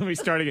 All right, let me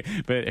start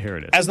again. But here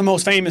it is. As the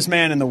most famous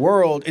man in the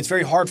world, it's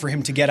very hard for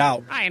him to get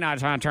out. I ain't not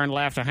trying to turn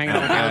left to hang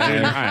out with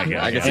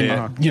I can see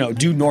it. You know,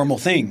 do normal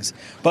things.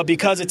 But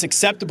because it's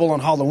acceptable on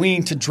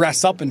Halloween to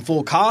dress up in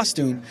full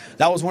costume,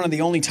 that was one of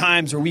the only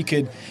times where we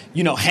could,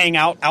 hang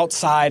out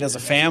outside as a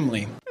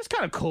family. It's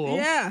kind of cool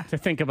Yeah. to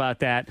think about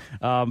that.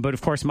 But,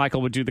 of course,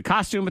 Michael would do the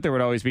costume, but there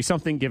would always be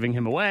something giving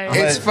him away.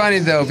 It's funny,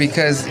 though,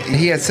 because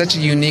he had such a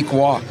unique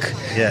walk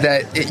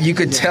that you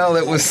could tell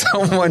it was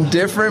someone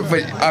different,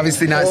 but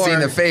obviously not seeing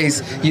the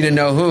face, you didn't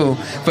know who.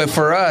 But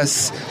for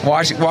us,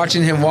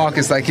 watching him walk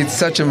is like it's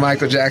such a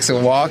Michael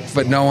Jackson walk,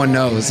 but no one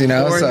knows,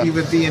 Or he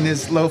would be in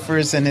his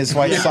loafers and his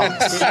white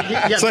socks.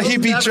 So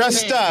he'd be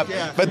dressed up,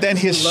 but then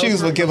his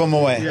shoes would give him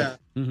away.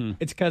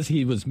 It's because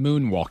he was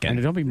moonwalking.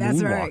 And don't be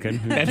That's right.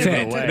 moonwalking. That's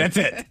it. That's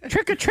it.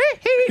 Trick or treat.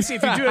 See,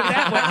 if you do it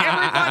that way,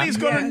 everybody's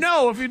going to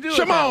know if you do it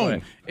that Shimon.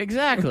 way.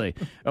 Exactly.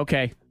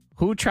 Okay.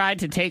 Who tried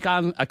to take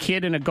on a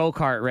kid in a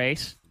go-kart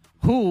race?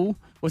 Who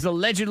was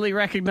allegedly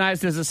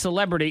recognized as a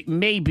celebrity?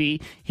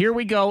 Maybe. Here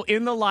we go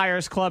in the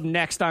Liars Club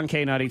next on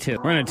K92.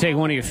 We're going to take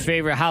one of your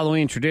favorite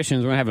Halloween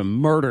traditions. We're going to have it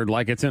murdered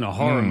like it's in a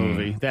horror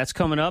movie. That's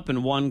coming up,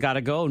 and one got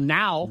to go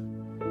now.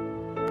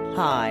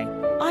 Hi,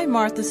 I'm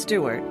Martha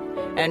Stewart,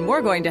 and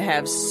we're going to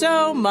have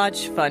so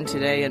much fun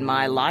today in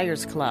my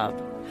Liars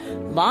Club.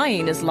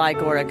 Lying is like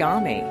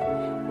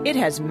origami. It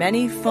has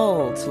many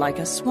folds like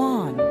a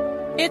swan.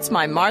 It's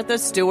my Martha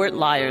Stewart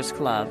Liars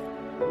Club.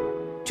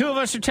 Two of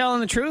us are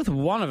telling the truth.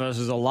 One of us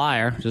is a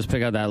liar. Just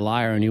pick out that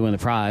liar and you win the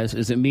prize.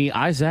 Is it me,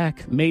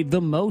 Isaac, made the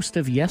most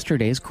of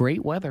yesterday's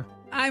great weather?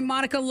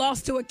 Monica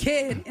lost to a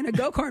kid in a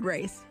go-kart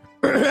race.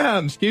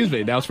 Excuse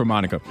me. That was for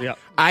Monica. Yeah.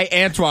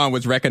 Antoine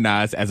was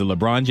recognized as a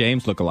LeBron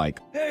James lookalike.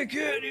 Hey,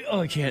 kid. Oh,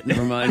 I can't.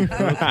 Never mind.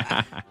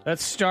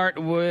 Let's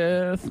start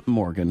with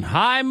Morgan.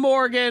 Hi,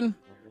 Morgan.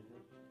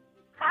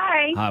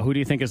 Hi. Who do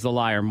you think is the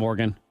liar,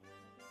 Morgan?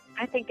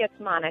 I think it's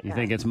Monica. You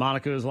think it's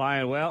Monica who's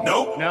lying? Well,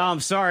 Nope. No, I'm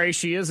sorry.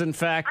 She is, in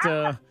fact,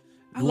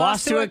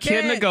 lost to a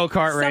kid in a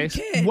go-kart race.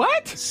 Kid.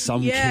 What?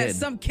 Some yeah, kid.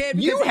 some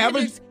kid. You because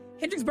have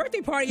Hendrick's birthday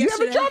party You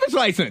yesterday. have a driver's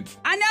license.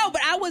 I know,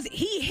 but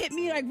he hit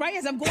me like right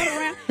as I'm going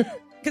around.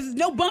 Because there's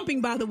no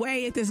bumping, by the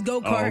way, at this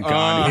go-kart. Oh,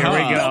 God. Here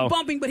we go. No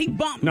bumping, but he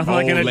bumped. Nothing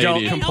like an Old adult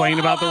lady. complain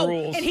about the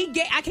rules. And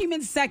I came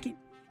in second.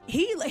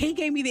 He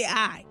gave me the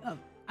eye.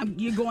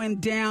 You're going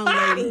down,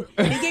 lady.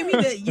 He gave me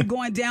the you're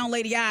going down,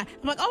 lady eye.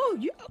 I'm like, oh,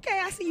 okay,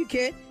 I see you,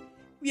 kid.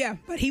 Yeah,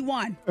 but he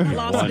won. I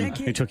lost to that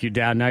He kid. took you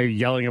down. Now you're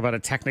yelling about a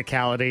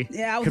technicality.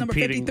 Yeah, I was number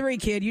 53,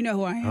 kid. You know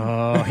who I am.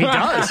 Oh, he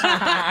does.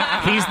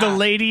 He's the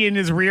lady in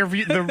his rear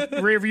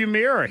view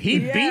mirror. He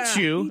beat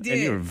you, he did.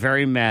 and you were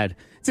very mad.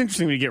 It's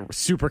interesting when you get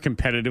super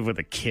competitive with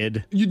a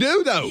kid. You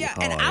do, though. Yeah,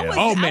 and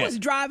I was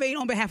driving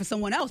on behalf of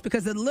someone else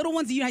because the little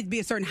ones, you have to be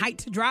a certain height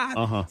to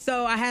drive.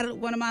 So I had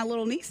one of my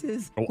little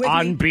nieces with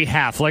on me.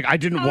 behalf. Like, I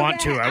didn't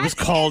want to. I was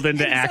called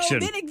into action.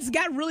 So then it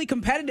got really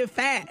competitive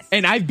fast.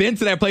 And I've been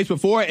to that place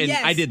before, and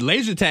Yes. I did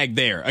laser tag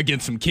there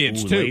against some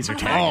kids, Ooh, too. laser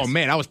tag. Oh,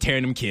 man, I was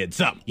tearing them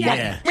kids up.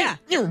 Yeah.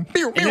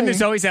 And then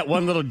there's always that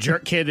one little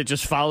jerk kid that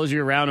just follows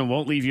you around and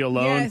won't leave you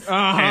alone. Yes.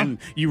 And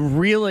you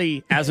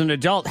really, as an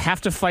adult,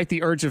 have to fight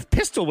the urge of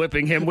pistol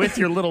whipping him with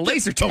your little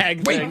laser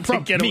tag thing to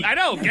get him. I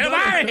know, get him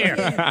out of here.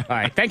 All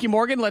right, thank you,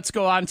 Morgan. Let's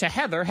go on to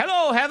Heather.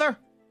 Hello, Heather.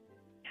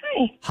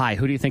 Hi. Hi,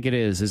 who do you think it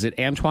is? Is it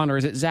Antoine or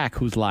is it Zach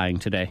who's lying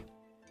today?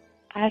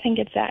 I think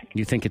it's Zach.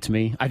 You think it's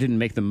me? I didn't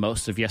make the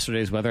most of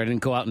yesterday's weather. I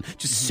didn't go out and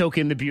just soak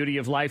in the beauty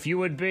of life. You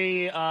would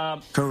be...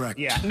 Correct.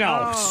 Yeah,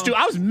 no. Stu,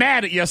 I was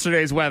mad at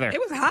yesterday's weather. It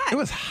was hot. It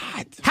was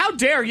hot. How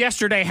dare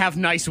yesterday have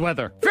nice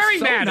weather? Very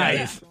So mad at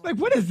nice. it. Like,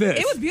 what is this?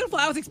 It was beautiful.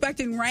 I was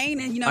expecting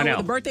rain, and I know.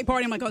 the birthday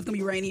party, I'm like, oh, it's gonna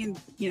be rainy, and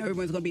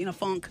everyone's gonna be in a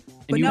funk.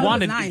 But And you no,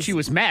 wanted, it was nice. she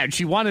was mad.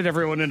 She wanted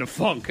everyone in a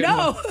funk.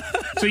 No.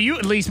 So you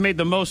at least made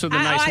the most of the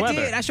nice I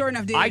weather. did. I sure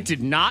enough did. I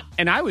did not,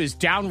 and I was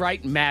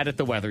downright mad at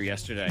the weather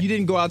yesterday. You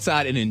didn't go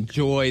outside and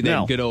enjoy that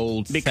No. good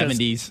old Because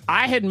 70s.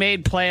 I had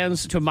made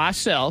plans to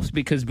myself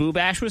because Boo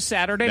Bash was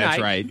Saturday That's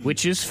night. right.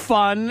 Which is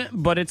fun,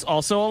 but it's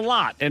also a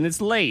lot, and it's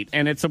late,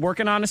 and it's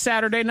working on a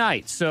Saturday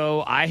night.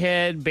 So I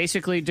had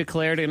basically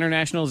declared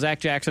International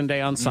Zach Jackson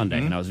Day on Sunday,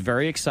 and I was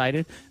very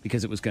excited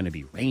because it was going to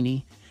be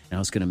rainy. And I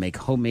was going to make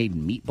homemade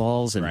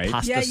meatballs and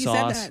pasta Yeah, you said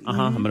sauce. that.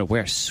 I'm going to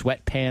wear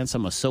sweatpants.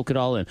 I'm going to soak it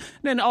all in. And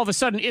then all of a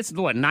sudden, it's,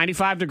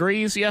 95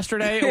 degrees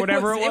yesterday or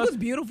whatever it was? It was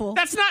beautiful.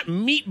 That's not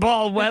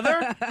meatball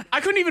weather.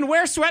 I couldn't even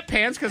wear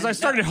sweatpants because I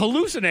started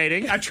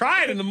hallucinating. I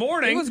tried in the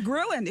morning. It was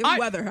grilling. It was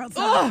weather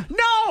outside. Oh,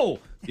 no!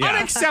 Yeah.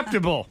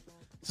 Unacceptable.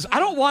 I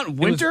don't want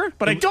winter,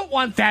 but I don't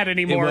want that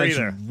anymore it was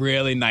either.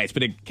 really nice,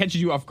 but it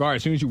catches you off guard.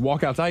 As soon as you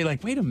walk outside, you're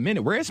like, wait a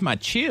minute, where's my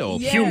chill?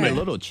 Yeah. Human. A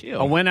little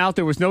chill. I went out,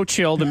 there was no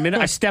chill. The minute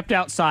I stepped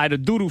outside, a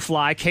doodoo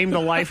fly came to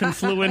life and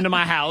flew into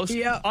my house.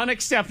 Yeah.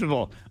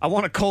 Unacceptable. I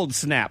want a cold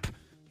snap.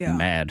 Yeah.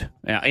 Mad.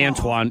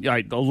 Antoine,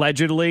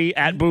 allegedly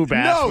at Boo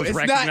Bash, No, was it's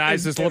not-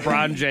 recognized as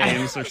LeBron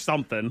James or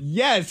something.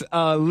 Yes,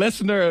 a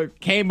listener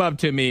came up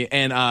to me,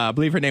 and I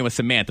believe her name was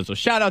Samantha. So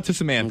shout out to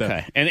Samantha.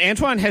 Okay. And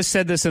Antoine has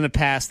said this in the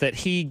past that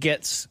he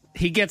gets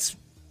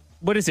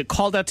what is it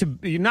called out to?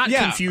 You're not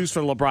confused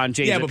for LeBron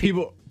James. Yeah, but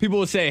people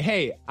will say,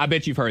 hey, I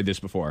bet you've heard this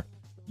before.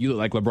 You look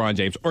like LeBron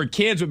James. Or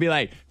kids would be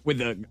like,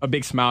 with a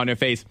big smile on their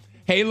face,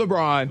 hey,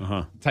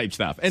 LeBron, type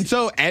stuff. And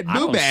so at I Boo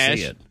don't Bash,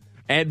 see it.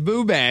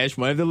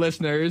 one of the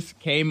listeners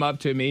came up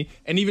to me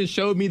and even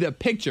showed me the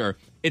picture.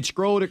 It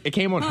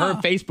came on her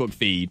Facebook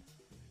feed.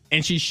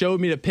 And she showed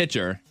me the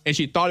picture, and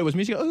she thought it was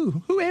me. She goes,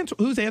 ooh,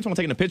 who's Antoine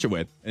taking a picture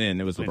with? And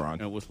it was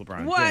LeBron. It was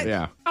LeBron. What?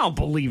 Yeah. I don't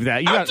believe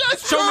that.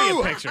 That's show me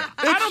true. a picture. It's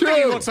I don't think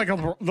he true. looks like a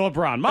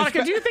LeBron.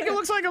 Monica, do you think it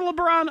looks like a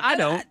Lebron? I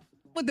don't.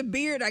 With the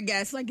beard, I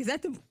guess. Like, is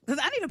that the... Because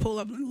I need to pull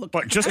up and look.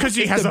 But just because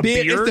he It's has the a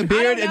beard, beard? It's the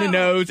beard I don't and the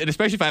know. nose, and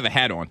especially if I have a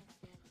hat on.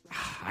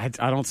 I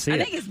don't see I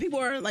it. think it's people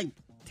are, like,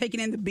 taking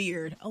in the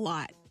beard a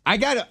lot.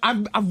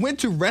 I went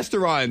to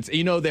restaurants,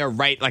 they'll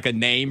write like a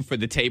name for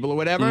the table or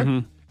whatever.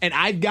 Mm-hmm. And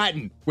I've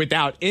gotten,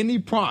 without any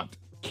prompt,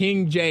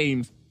 King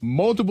James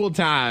multiple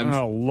times.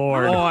 Oh,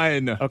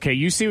 Lord. Okay,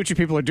 you see what you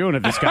people are doing to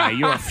this guy.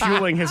 You are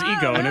fueling his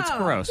ego, and it's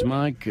gross.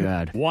 My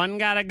God. One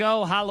gotta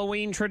go.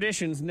 Halloween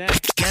traditions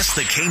next. Guess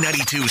the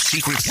K92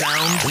 secret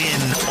sound.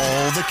 Win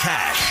all the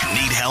cash.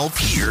 Need help?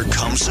 Here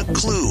comes a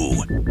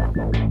clue.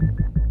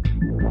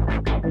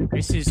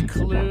 This is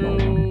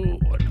clue...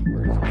 What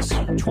number is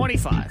this?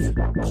 25.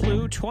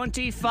 Clue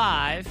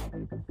 25.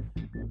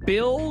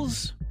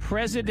 Bill's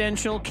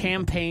presidential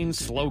campaign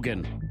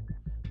slogan.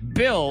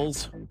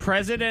 Bill's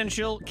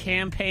presidential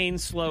campaign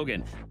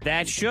slogan.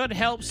 That should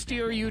help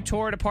steer you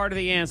toward a part of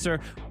the answer.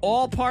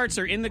 All parts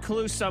are in the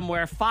clue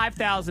somewhere.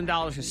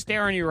 $5,000 is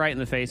staring you right in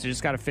the face. You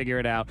just got to figure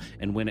it out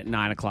and win at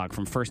 9 o'clock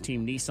from First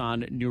Team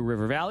Nissan New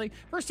River Valley,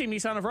 First Team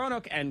Nissan of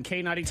Roanoke, and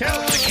K92. The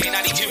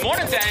K92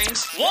 Morning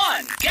Things.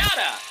 One,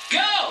 gotta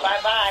go.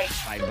 Bye-bye.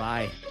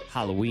 Bye-bye.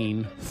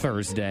 Halloween,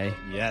 Thursday.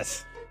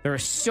 Yes. There are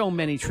so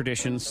many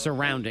traditions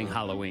surrounding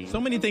Halloween.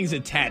 So many things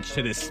attached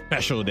to this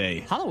special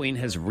day. Halloween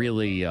has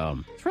really,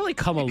 it's really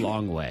come a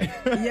long way.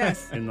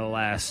 Yes. In the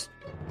last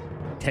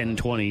 10,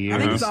 20 years. I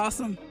think it's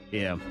awesome.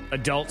 Yeah.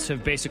 Adults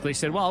have basically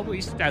said, well,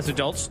 we as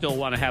adults still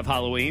want to have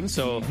Halloween,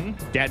 so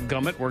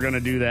dadgummit, we're going to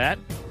do that.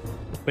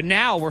 But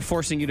now we're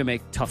forcing you to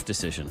make tough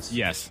decisions.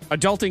 Yes.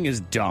 Adulting is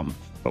dumb,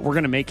 but we're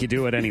going to make you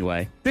do it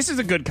anyway. This is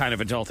a good kind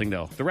of adulting,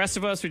 though. The rest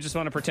of us, we just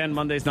want to pretend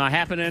Monday's not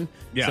happening.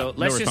 Yeah, so let's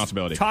no just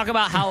responsibility. talk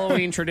about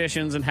Halloween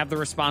traditions and have the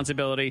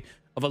responsibility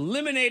of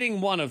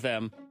eliminating one of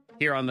them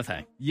here on the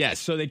thing. Yes,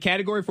 so the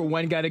category for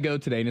One Gotta Go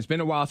today, and it's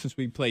been a while since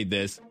we played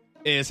this,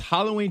 is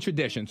Halloween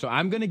tradition. So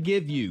I'm going to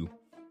give you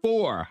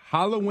 4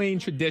 Halloween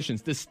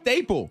traditions, the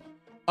staple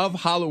of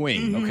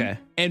Halloween. Mm-hmm. Okay.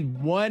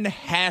 And one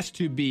has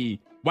to be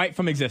wiped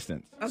from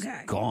existence.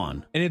 Okay.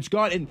 Gone. And it's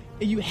gone. And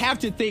you have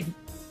to think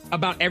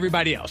about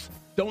everybody else.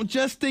 Don't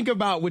just think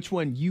about which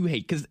one you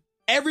hate, because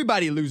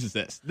everybody loses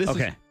this. This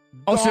Okay. is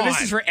Oh, so gone.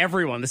 this is for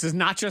everyone. This is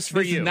not just for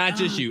This you. is not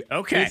just you.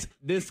 Okay.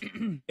 This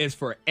is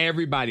for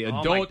everybody, Oh,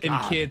 adult my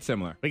and God. kid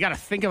similar. We got to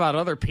think about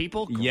other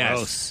people? Gross.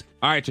 Yes.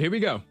 All right, so here we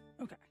go.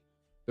 Okay.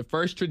 The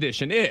first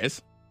tradition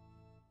is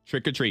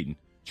trick-or-treating.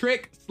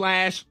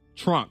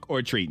 Trick/trunk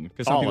or treating,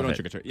 because some All people of don't it.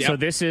 trick-or-treat. Yep. So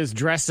this is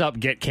dress up,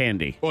 get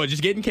candy. Or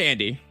just getting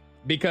candy,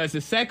 because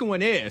the second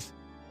one is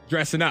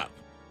dressing up.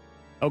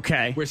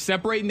 Okay. We're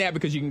separating that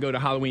because you can go to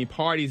Halloween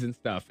parties and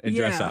stuff and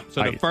dress Yeah. up.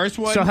 So the first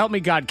one... So help me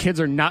God, kids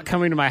are not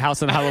coming to my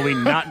house on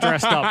Halloween not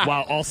dressed up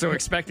while also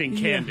expecting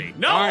candy.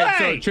 No All right,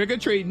 way! so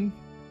trick-or-treating,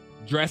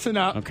 dressing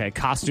up. Okay,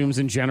 costumes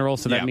in general.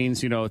 So that Yeah.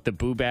 means, at the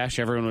Boo Bash,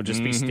 everyone will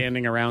just be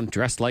standing around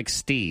dressed like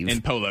Steve.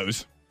 And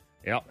polos.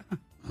 Yep.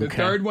 The Okay.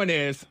 third one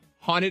is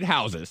haunted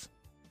houses.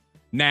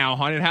 Now,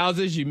 haunted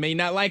houses, you may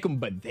not like them,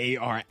 but they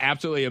are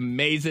absolutely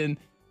amazing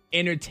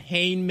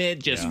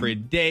entertainment just for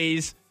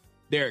days.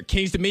 They're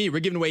Kings Dominion. We're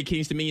giving away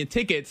Kings Dominion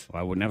tickets.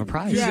 Well, I wouldn't have a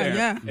prize. Yeah, there.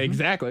 yeah.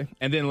 Exactly.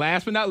 And then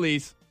last but not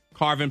least,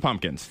 carving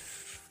pumpkins.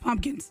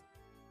 Pumpkins.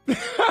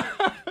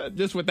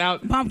 Just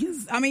without...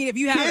 Pumpkins. I mean, if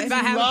Kids I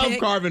have love a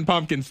pick, carving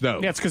pumpkins, though.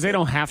 Yeah, it's because they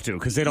don't have to,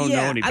 because they don't know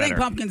any better. I think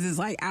pumpkins is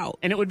like out.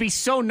 And it would be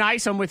so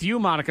nice, I'm with you,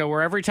 Monica,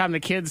 where every time the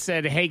kids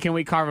said, hey, can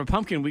we carve a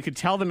pumpkin, we could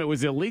tell them it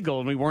was illegal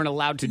and we weren't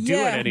allowed to do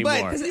it anymore.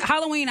 But 'cause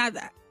Halloween,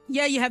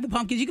 you have the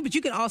pumpkins. But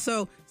you can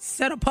also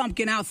set a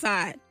pumpkin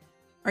outside.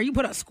 Or you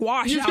put a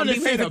squash You're out going and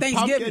to be say ready for the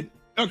Thanksgiving.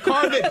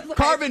 pumpkin...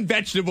 carving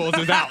vegetables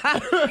is out.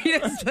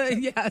 yes.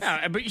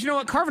 Yeah, but you know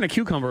what? Carving a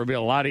cucumber would be a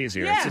lot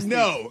easier. Yeah. It's just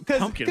No, because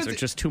pumpkins are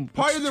just too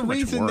part of the too much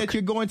reason work. that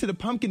you're going to the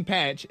pumpkin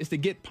patch is to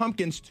get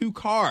pumpkins to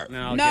carve.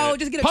 No,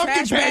 just get a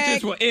pumpkin trash bag.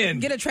 patches will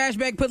end. Get a trash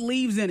bag, put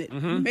leaves in it.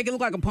 Make it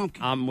look like a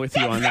pumpkin. I'm with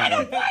you on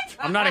that one.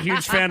 I'm not a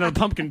huge fan of the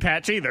pumpkin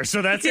patch either,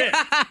 so that's it.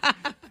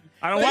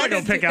 I don't want to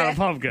go pick out a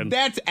pumpkin.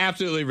 That's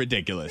absolutely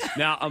ridiculous.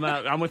 Now,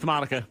 I'm with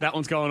Monica. That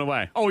one's going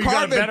away. Oh, you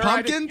Carving got a better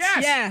pumpkins? idea?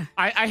 Yes. Yeah.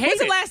 I hate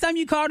When's it. the last time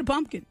you carved a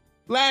pumpkin?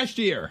 Last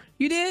year.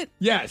 You did?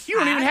 Yes. You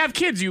don't even have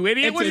kids, you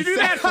idiot. What did you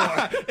do that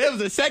for? It was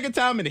the second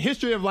time in the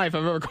history of life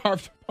I've ever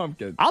carved a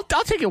pumpkin. I'll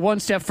take it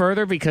one step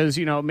further because,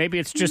 maybe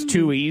it's just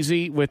too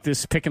easy with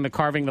this picking the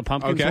carving the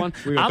pumpkins Okay. one.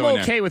 We're gonna I'm throw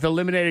it okay with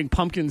eliminating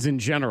pumpkins in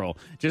general.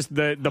 Just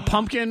the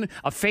pumpkin,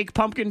 a fake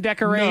pumpkin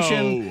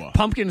decoration, No.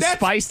 pumpkin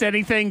spiced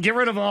anything. Get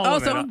rid of all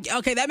of it.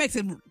 Okay, that makes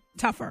it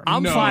tougher.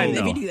 I'm fine, if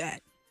though. you do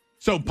that.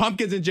 So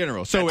pumpkins in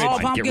general. So All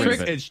it's,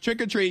 pumpkins? it's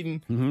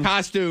trick-or-treating,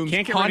 costumes,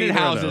 Can't get haunted rid of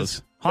either of houses.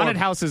 those. Haunted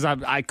houses,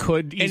 I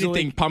could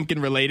easily. Anything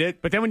pumpkin related.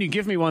 But then when you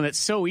give me one that's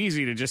so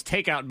easy to just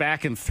take out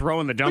back and throw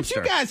in the dumpster.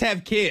 But you guys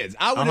have kids.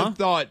 I would have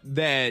thought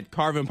that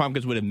carving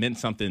pumpkins would have meant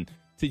something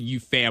to you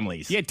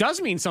families. Yeah, it does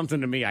mean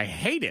something to me. I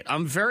hate it.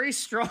 I'm very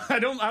strong. I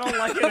don't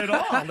like it at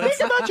all. Think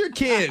about your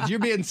kids. You're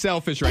being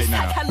selfish right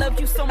now. I love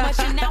you so much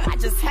and now I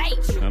just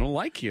hate you. I don't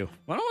like you.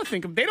 I don't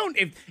think they don't.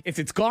 If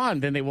it's gone,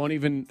 then they won't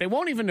even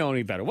know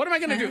any better. What am I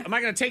going to do? Am I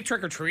going to take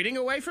trick or treating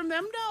away from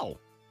them? No,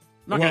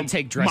 I'm not going to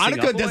take dressing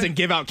Monica up doesn't away.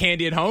 give out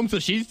candy at home, so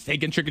she's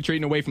taking trick or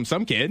treating away from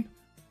some kid.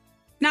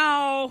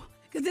 No.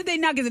 Because if they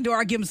knock at the door,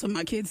 I give them some of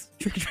my kids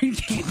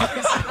trick-or-treating candy.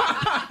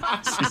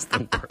 She's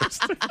the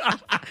worst.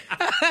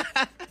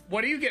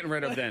 What are you getting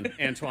rid of then,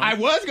 Antoine? I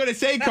was going to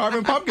say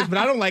carving pumpkins, but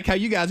I don't like how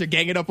you guys are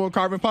ganging up on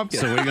carving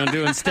pumpkins. So what are you going to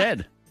do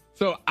instead?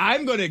 So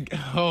I'm going to,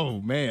 oh,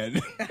 man.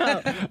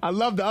 I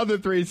love the other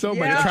three so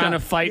much. You're trying to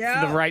fight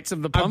for the rights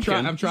of the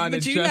pumpkin. I'm trying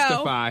to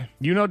justify.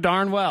 You know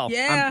darn well.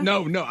 Yeah.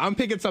 No, I'm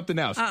picking something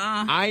else.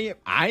 I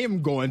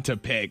am going to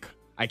pick,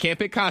 I can't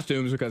pick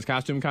costumes because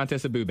costume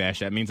contest at Boo Bash.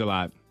 That means a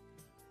lot.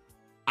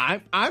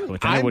 I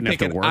wouldn't have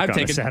to work on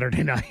a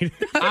Saturday night.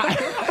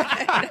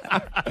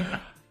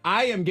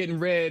 I am getting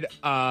rid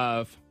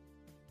of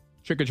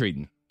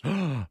trick-or-treating.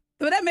 Well,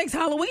 that makes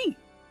Halloween.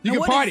 You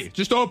can party.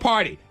 Just throw a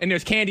party, and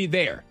there's candy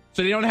there.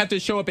 So they don't have to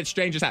show up at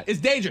strangers' house. It's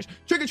dangerous.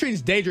 Trick-or-treating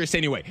is dangerous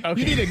anyway.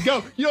 Okay. You need to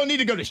go. You don't need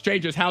to go to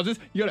strangers' houses.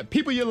 You go to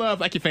people you love,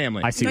 like your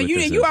family. I see what you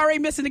this is. already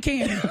missing the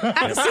candy.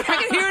 I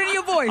can hear it in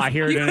your voice. I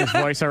hear it in his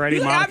voice already,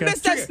 Monica. I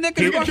missed that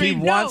Snickers. He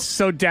wants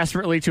so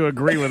desperately to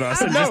agree with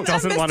us and just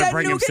doesn't want to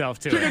bring himself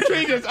to it.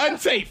 Trick-or-treating is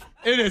unsafe.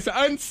 It is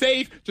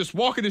unsafe. Just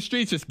walking the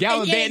streets, just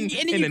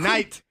gallivanting in the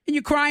night. And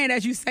you're crying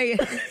as you say it.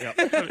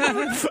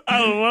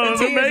 Oh, what are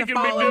making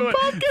me do it?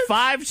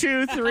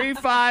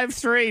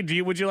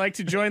 52353. Would you like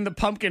to join the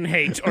pumpkin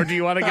hate, or do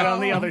you want to get on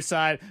the other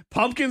side?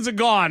 Pumpkins are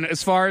gone,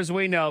 as far as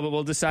we know, but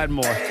we'll decide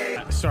more.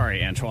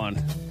 Sorry,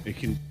 Antoine. You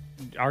can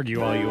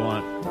argue all you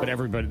want, but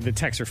everybody, the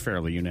texts are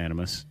fairly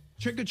unanimous.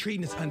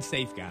 Trick-or-treating is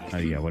unsafe, guys. Oh,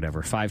 yeah,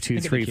 whatever.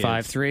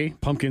 52353.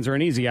 Pumpkins are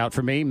an easy out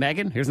for me.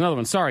 Megan, here's another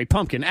one. Sorry,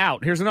 pumpkin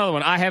out. Here's another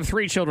one. I have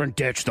 3 children.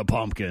 Ditch the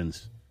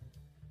pumpkins.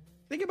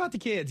 Think about the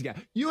kids, guys.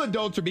 You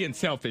adults are being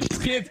selfish.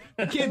 Kids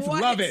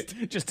love it.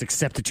 Just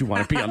accept that you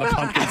want to be on the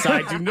pumpkin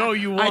side. You know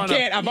you want to. I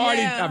can't.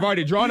 I've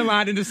already drawn a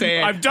line in the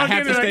sand. I've dug I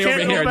have in to stay over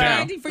here now.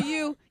 Candy for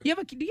you. Do you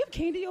have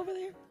candy over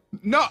there?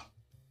 No.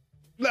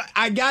 Look,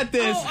 I got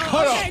this.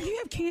 Hold on. Do you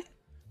have candy?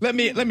 Let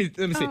me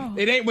see.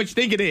 It ain't what you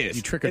think it is.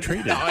 You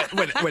trick-or-treated.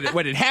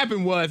 What had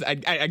happened was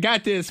I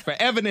got this for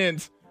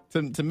evidence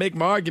to make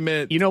my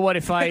argument. You know what?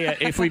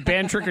 If we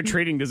ban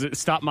trick-or-treating, does it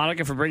stop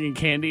Monica from bringing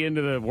candy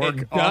into the work?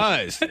 It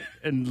does.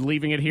 And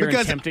leaving it here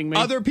because and tempting me?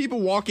 Other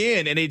people walk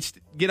in and they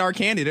get our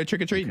candy. They're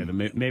trick-or-treating.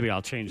 Okay, maybe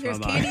I'll change my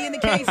mind. There's candy in the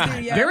case there,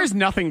 yo. There is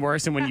nothing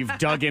worse than when you've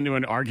dug into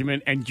an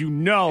argument and you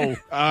know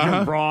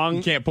you're wrong.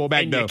 You can't pull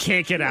back, and you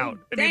can't get out.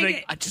 And you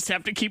think, I just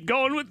have to keep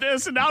going with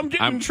this, and now I'm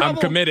getting in trouble.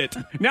 I'm committed.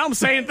 Now I'm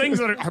saying things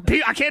that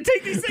I can't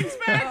take these things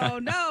back. Oh,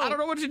 no. I don't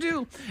know what to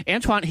do.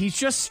 Antoine, he's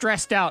just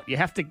stressed out. You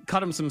have to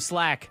cut him some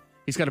slack.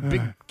 He's got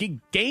a big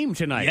game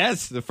tonight.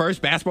 Yes, the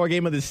first basketball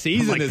game of the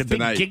season is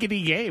tonight. The big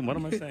giggity game. What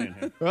am I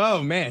saying?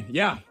 Oh, man.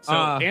 Yeah. So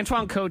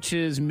Antoine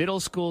coaches middle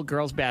school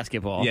girls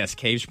basketball. Yes,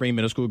 Cave Spring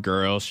Middle School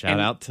girls.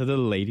 Shout out to the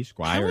Lady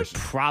Squires. I would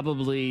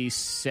probably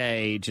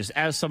say, just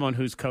as someone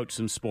who's coached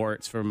some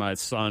sports for my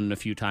son a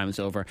few times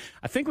over,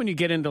 I think when you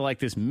get into like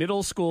this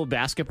middle school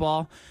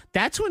basketball,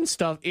 that's when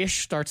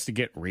stuff-ish starts to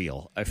get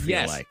real, I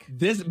feel like.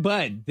 This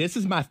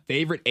is my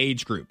favorite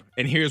age group,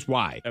 and here's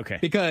why. Okay.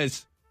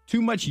 Because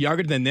too much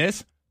younger than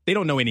this, they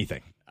don't know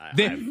anything.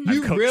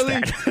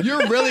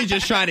 You're really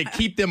just trying to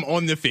keep them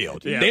on the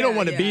field. Yeah. They don't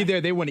want to be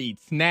there. They want to eat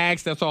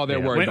snacks. That's all they're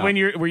worried about. When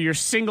your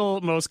single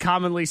most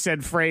commonly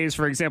said phrase,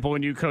 for example,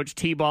 when you coach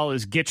T-ball,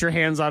 is "Get your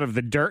hands out of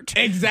the dirt."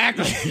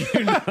 Exactly.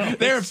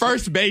 They're at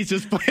first base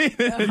just playing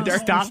in the dirt.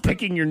 Stop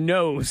picking your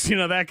nose.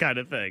 That kind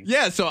of thing.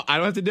 Yeah. So I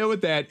don't have to deal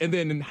with that. And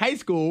then in high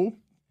school,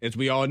 as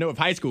we all know, of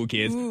high school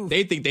kids,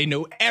 they think they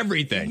know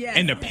everything,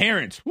 and the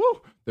parents,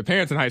 the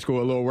parents in high school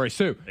are a little worse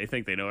too. They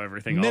think they know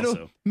everything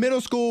also. Middle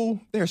school,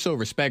 they're so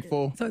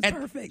respectful. So it's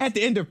perfect. At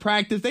the end of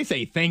practice, they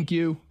say thank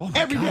you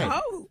every day.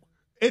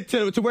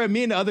 To where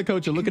me and the other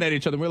coach are looking at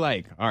each other, we're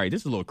like, all right,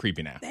 this is a little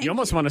creepy now. You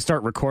almost want to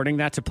start recording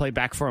that to play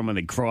back for them when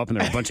they grow up and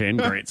they're a bunch of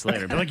ingrates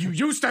later. Be like, you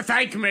used to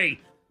thank me.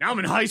 Now I'm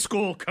in high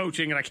school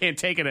coaching and I can't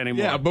take it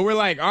anymore. Yeah, but we're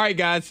like, all right,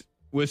 guys,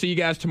 we'll see you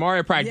guys tomorrow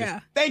at practice. Yeah.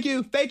 Thank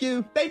you, thank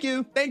you, thank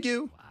you, thank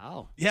you.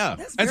 Wow. Yeah.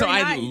 That's and so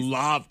very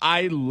nice.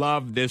 I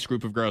love this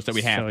group of girls that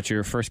we have. So it's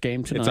your first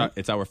game tonight?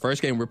 It's our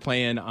first game. We're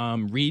playing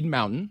Reed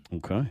Mountain.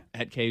 Okay.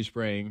 At Cave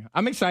Spring.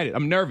 I'm excited.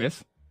 I'm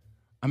nervous.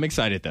 I'm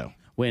excited though.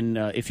 When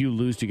if you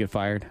lose, do you get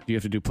fired? Do you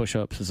have to do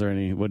push-ups? Is there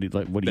any? What do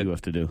you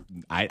have to do?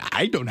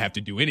 I don't have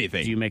to do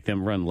anything. Do you make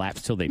them run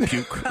laps till they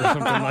puke or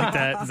something like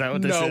that? Is that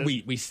what this is? No,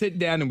 we sit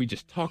down and we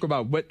just talk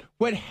about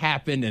what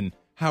happened and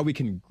how we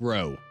can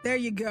grow. There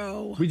you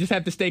go. We just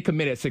have to stay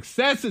committed.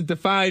 Success is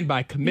defined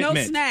by commitment.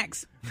 No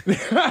snacks.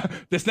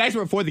 The snacks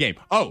were before the game.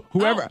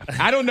 Whoever.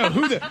 I don't know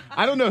who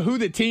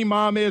the team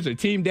mom is or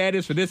team dad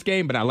is for this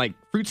game, but I like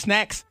fruit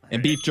snacks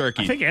and beef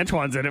jerky. I think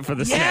Antoine's in it for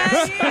the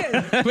snacks.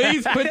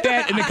 Please put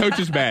that in the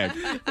coach's bag.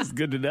 It's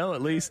good to know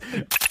at least.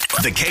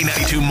 The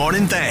K92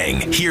 Morning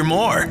Thing. Hear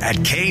more at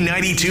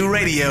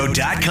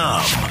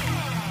K92Radio.com.